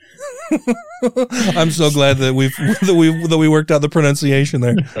Kuno. I'm so glad that we worked out the pronunciation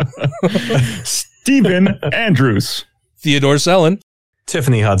there. Stephen Andrews. Theodore Sellin.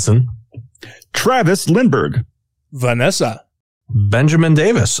 Tiffany Hudson. Travis Lindbergh. Vanessa. Benjamin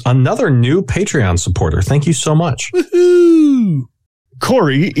Davis, another new Patreon supporter. Thank you so much. Woohoo!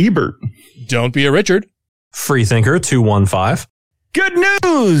 Corey Ebert. Don't be a Richard. Freethinker 215. Good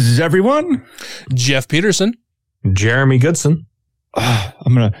news, everyone. Jeff Peterson. Jeremy Goodson.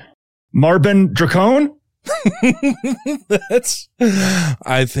 Marvin Dracone.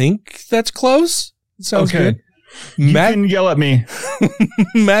 I think that's close. Sounds good. You can yell at me.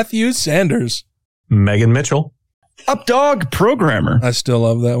 Matthew Sanders. Megan Mitchell. Updog Programmer. I still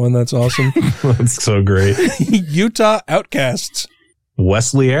love that one. That's awesome. That's so great. Utah Outcasts.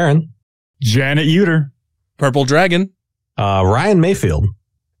 Wesley Aaron. Janet Uter. Purple Dragon. Ryan Mayfield.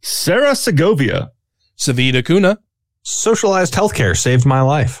 Sarah Segovia. Savita Kuna. Socialized Healthcare saved my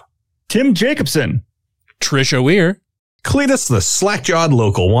life. Tim Jacobson. Trisha Weir. Cletus the Slack-Jawed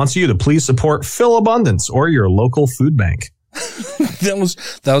Local wants you to please support Phil Abundance or your local food bank. That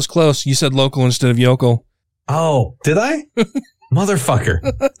was close. You said local instead of yokel. Oh, did I? Motherfucker.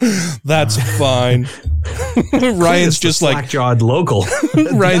 That's fine. Ryan's just like slack-jawed local.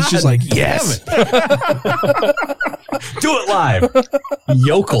 Ryan's just like, yes. Do it live.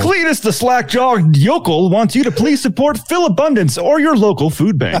 Yokel. Cletus the slack-jawed yokel wants you to please support Phil Abundance or your local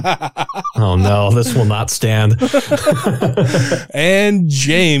food bank. Oh no, this will not stand. And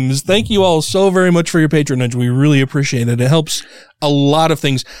James, thank you all so very much for your patronage. We really appreciate it. It helps a lot of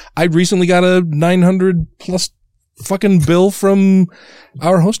things. I recently got a 900 plus fucking bill from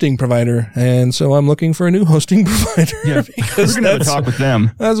our hosting provider, and so I'm looking for a new hosting provider. Yeah, we're gonna have a talk with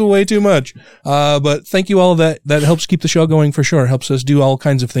them. That's way too much. But thank you all. That helps keep the show going for sure. It helps us do all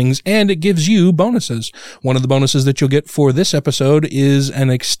kinds of things, and it gives you bonuses. One of the bonuses that you'll get for this episode is an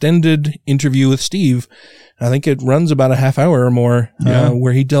extended interview with Steve. I think it runs about a half hour or more,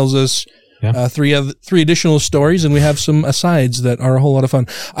 where he tells us three additional stories, and we have some asides that are a whole lot of fun.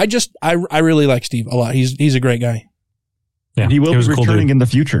 I really like Steve a lot. He's a great guy. Yeah, he will be returning in the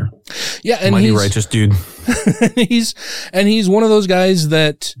future. Yeah, and mighty righteous dude. he's one of those guys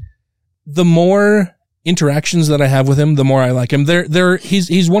that the more interactions that I have with him, the more I like him.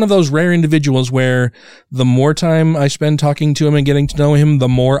 He's one of those rare individuals where the more time I spend talking to him and getting to know him, the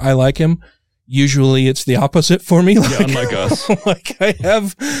more I like him. Usually it's the opposite for me. Like, unlike us.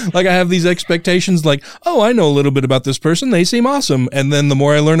 I have these expectations like, oh, I know a little bit about this person. They seem awesome. And then the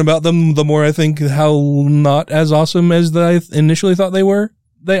more I learn about them, the more I think how not as awesome as I initially thought they were.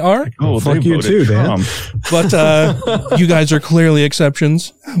 They are. Oh, fuck you too, Dan. But, you guys are clearly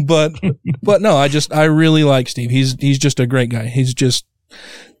exceptions. But no, I really like Steve. He's just a great guy. He's just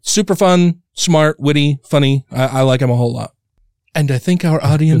super fun, smart, witty, funny. I like him a whole lot. And I think our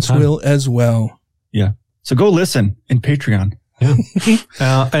audience will as well. Yeah. So go listen in Patreon. Yeah.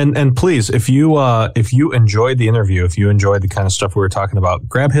 And please, if you enjoyed the interview, if you enjoyed the kind of stuff we were talking about,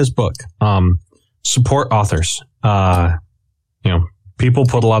 grab his book. Support authors. People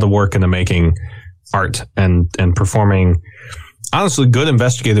put a lot of work into making art and performing, honestly, good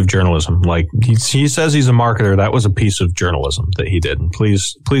investigative journalism. Like he says he's a marketer. That was a piece of journalism that he did. And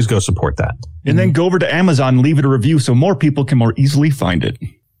please go support that. And then go over to Amazon and leave it a review so more people can more easily find it.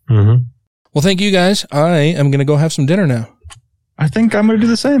 Mm-hmm. Well, thank you guys. I am going to go have some dinner now. I think I'm going to do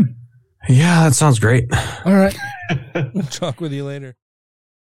the same. Yeah, that sounds great. All right. We'll talk with you later.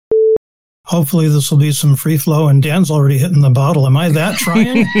 Hopefully this will be some free flow, and Dan's already hitting the bottle. Am I that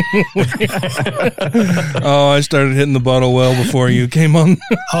trying? Oh, I started hitting the bottle well before you came on.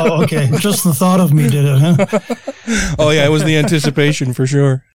 Oh, okay. Just the thought of me did it, huh? Oh, yeah, it was the anticipation for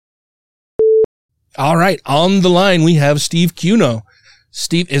sure. All right, on the line, we have Steve Cuno.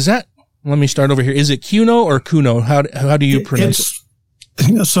 Steve, let me start over here. Is it Cuno or Kuno? How do you pronounce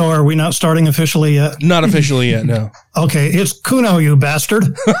it? So are we not starting officially yet? Not officially yet, no. Okay, it's Kuno, you bastard.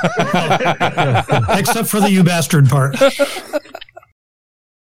 Except for the you bastard part.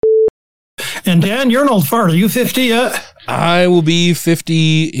 And Dan, you're an old fart. Are you 50 yet? I will be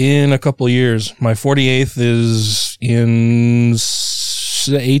 50 in a couple of years. My 48th is in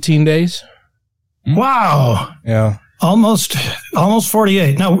 18 days. Wow. Yeah. Almost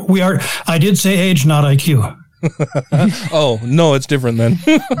 48. Now, I did say age, not IQ. Oh, no, it's different then.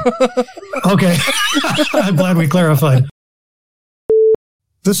 Okay. I'm glad we clarified.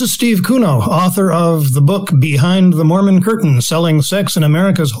 This is Steve Cuno, author of the book Behind the Mormon Curtain, Selling Sex in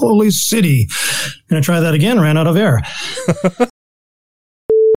America's Holy City. Gonna try that again, ran out of air.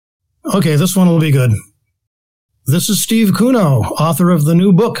 Okay, this one will be good. This is Steve Cuno, author of the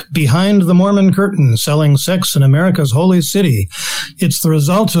new book, Behind the Mormon Curtain, Selling Sex in America's Holy City. It's the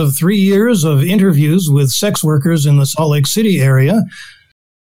result of 3 years of interviews with sex workers in the Salt Lake City area,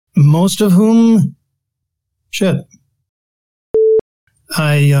 most of whom...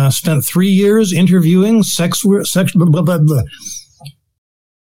 I spent 3 years interviewing sex blah, blah, blah.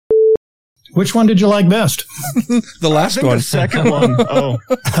 Which one did you like best? The last one. The second one. Oh.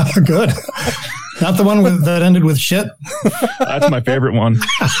 Good. Not the one that ended with shit? That's my favorite one.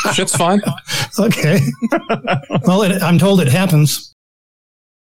 Shit's fine. Okay. Well, I'm told it happens.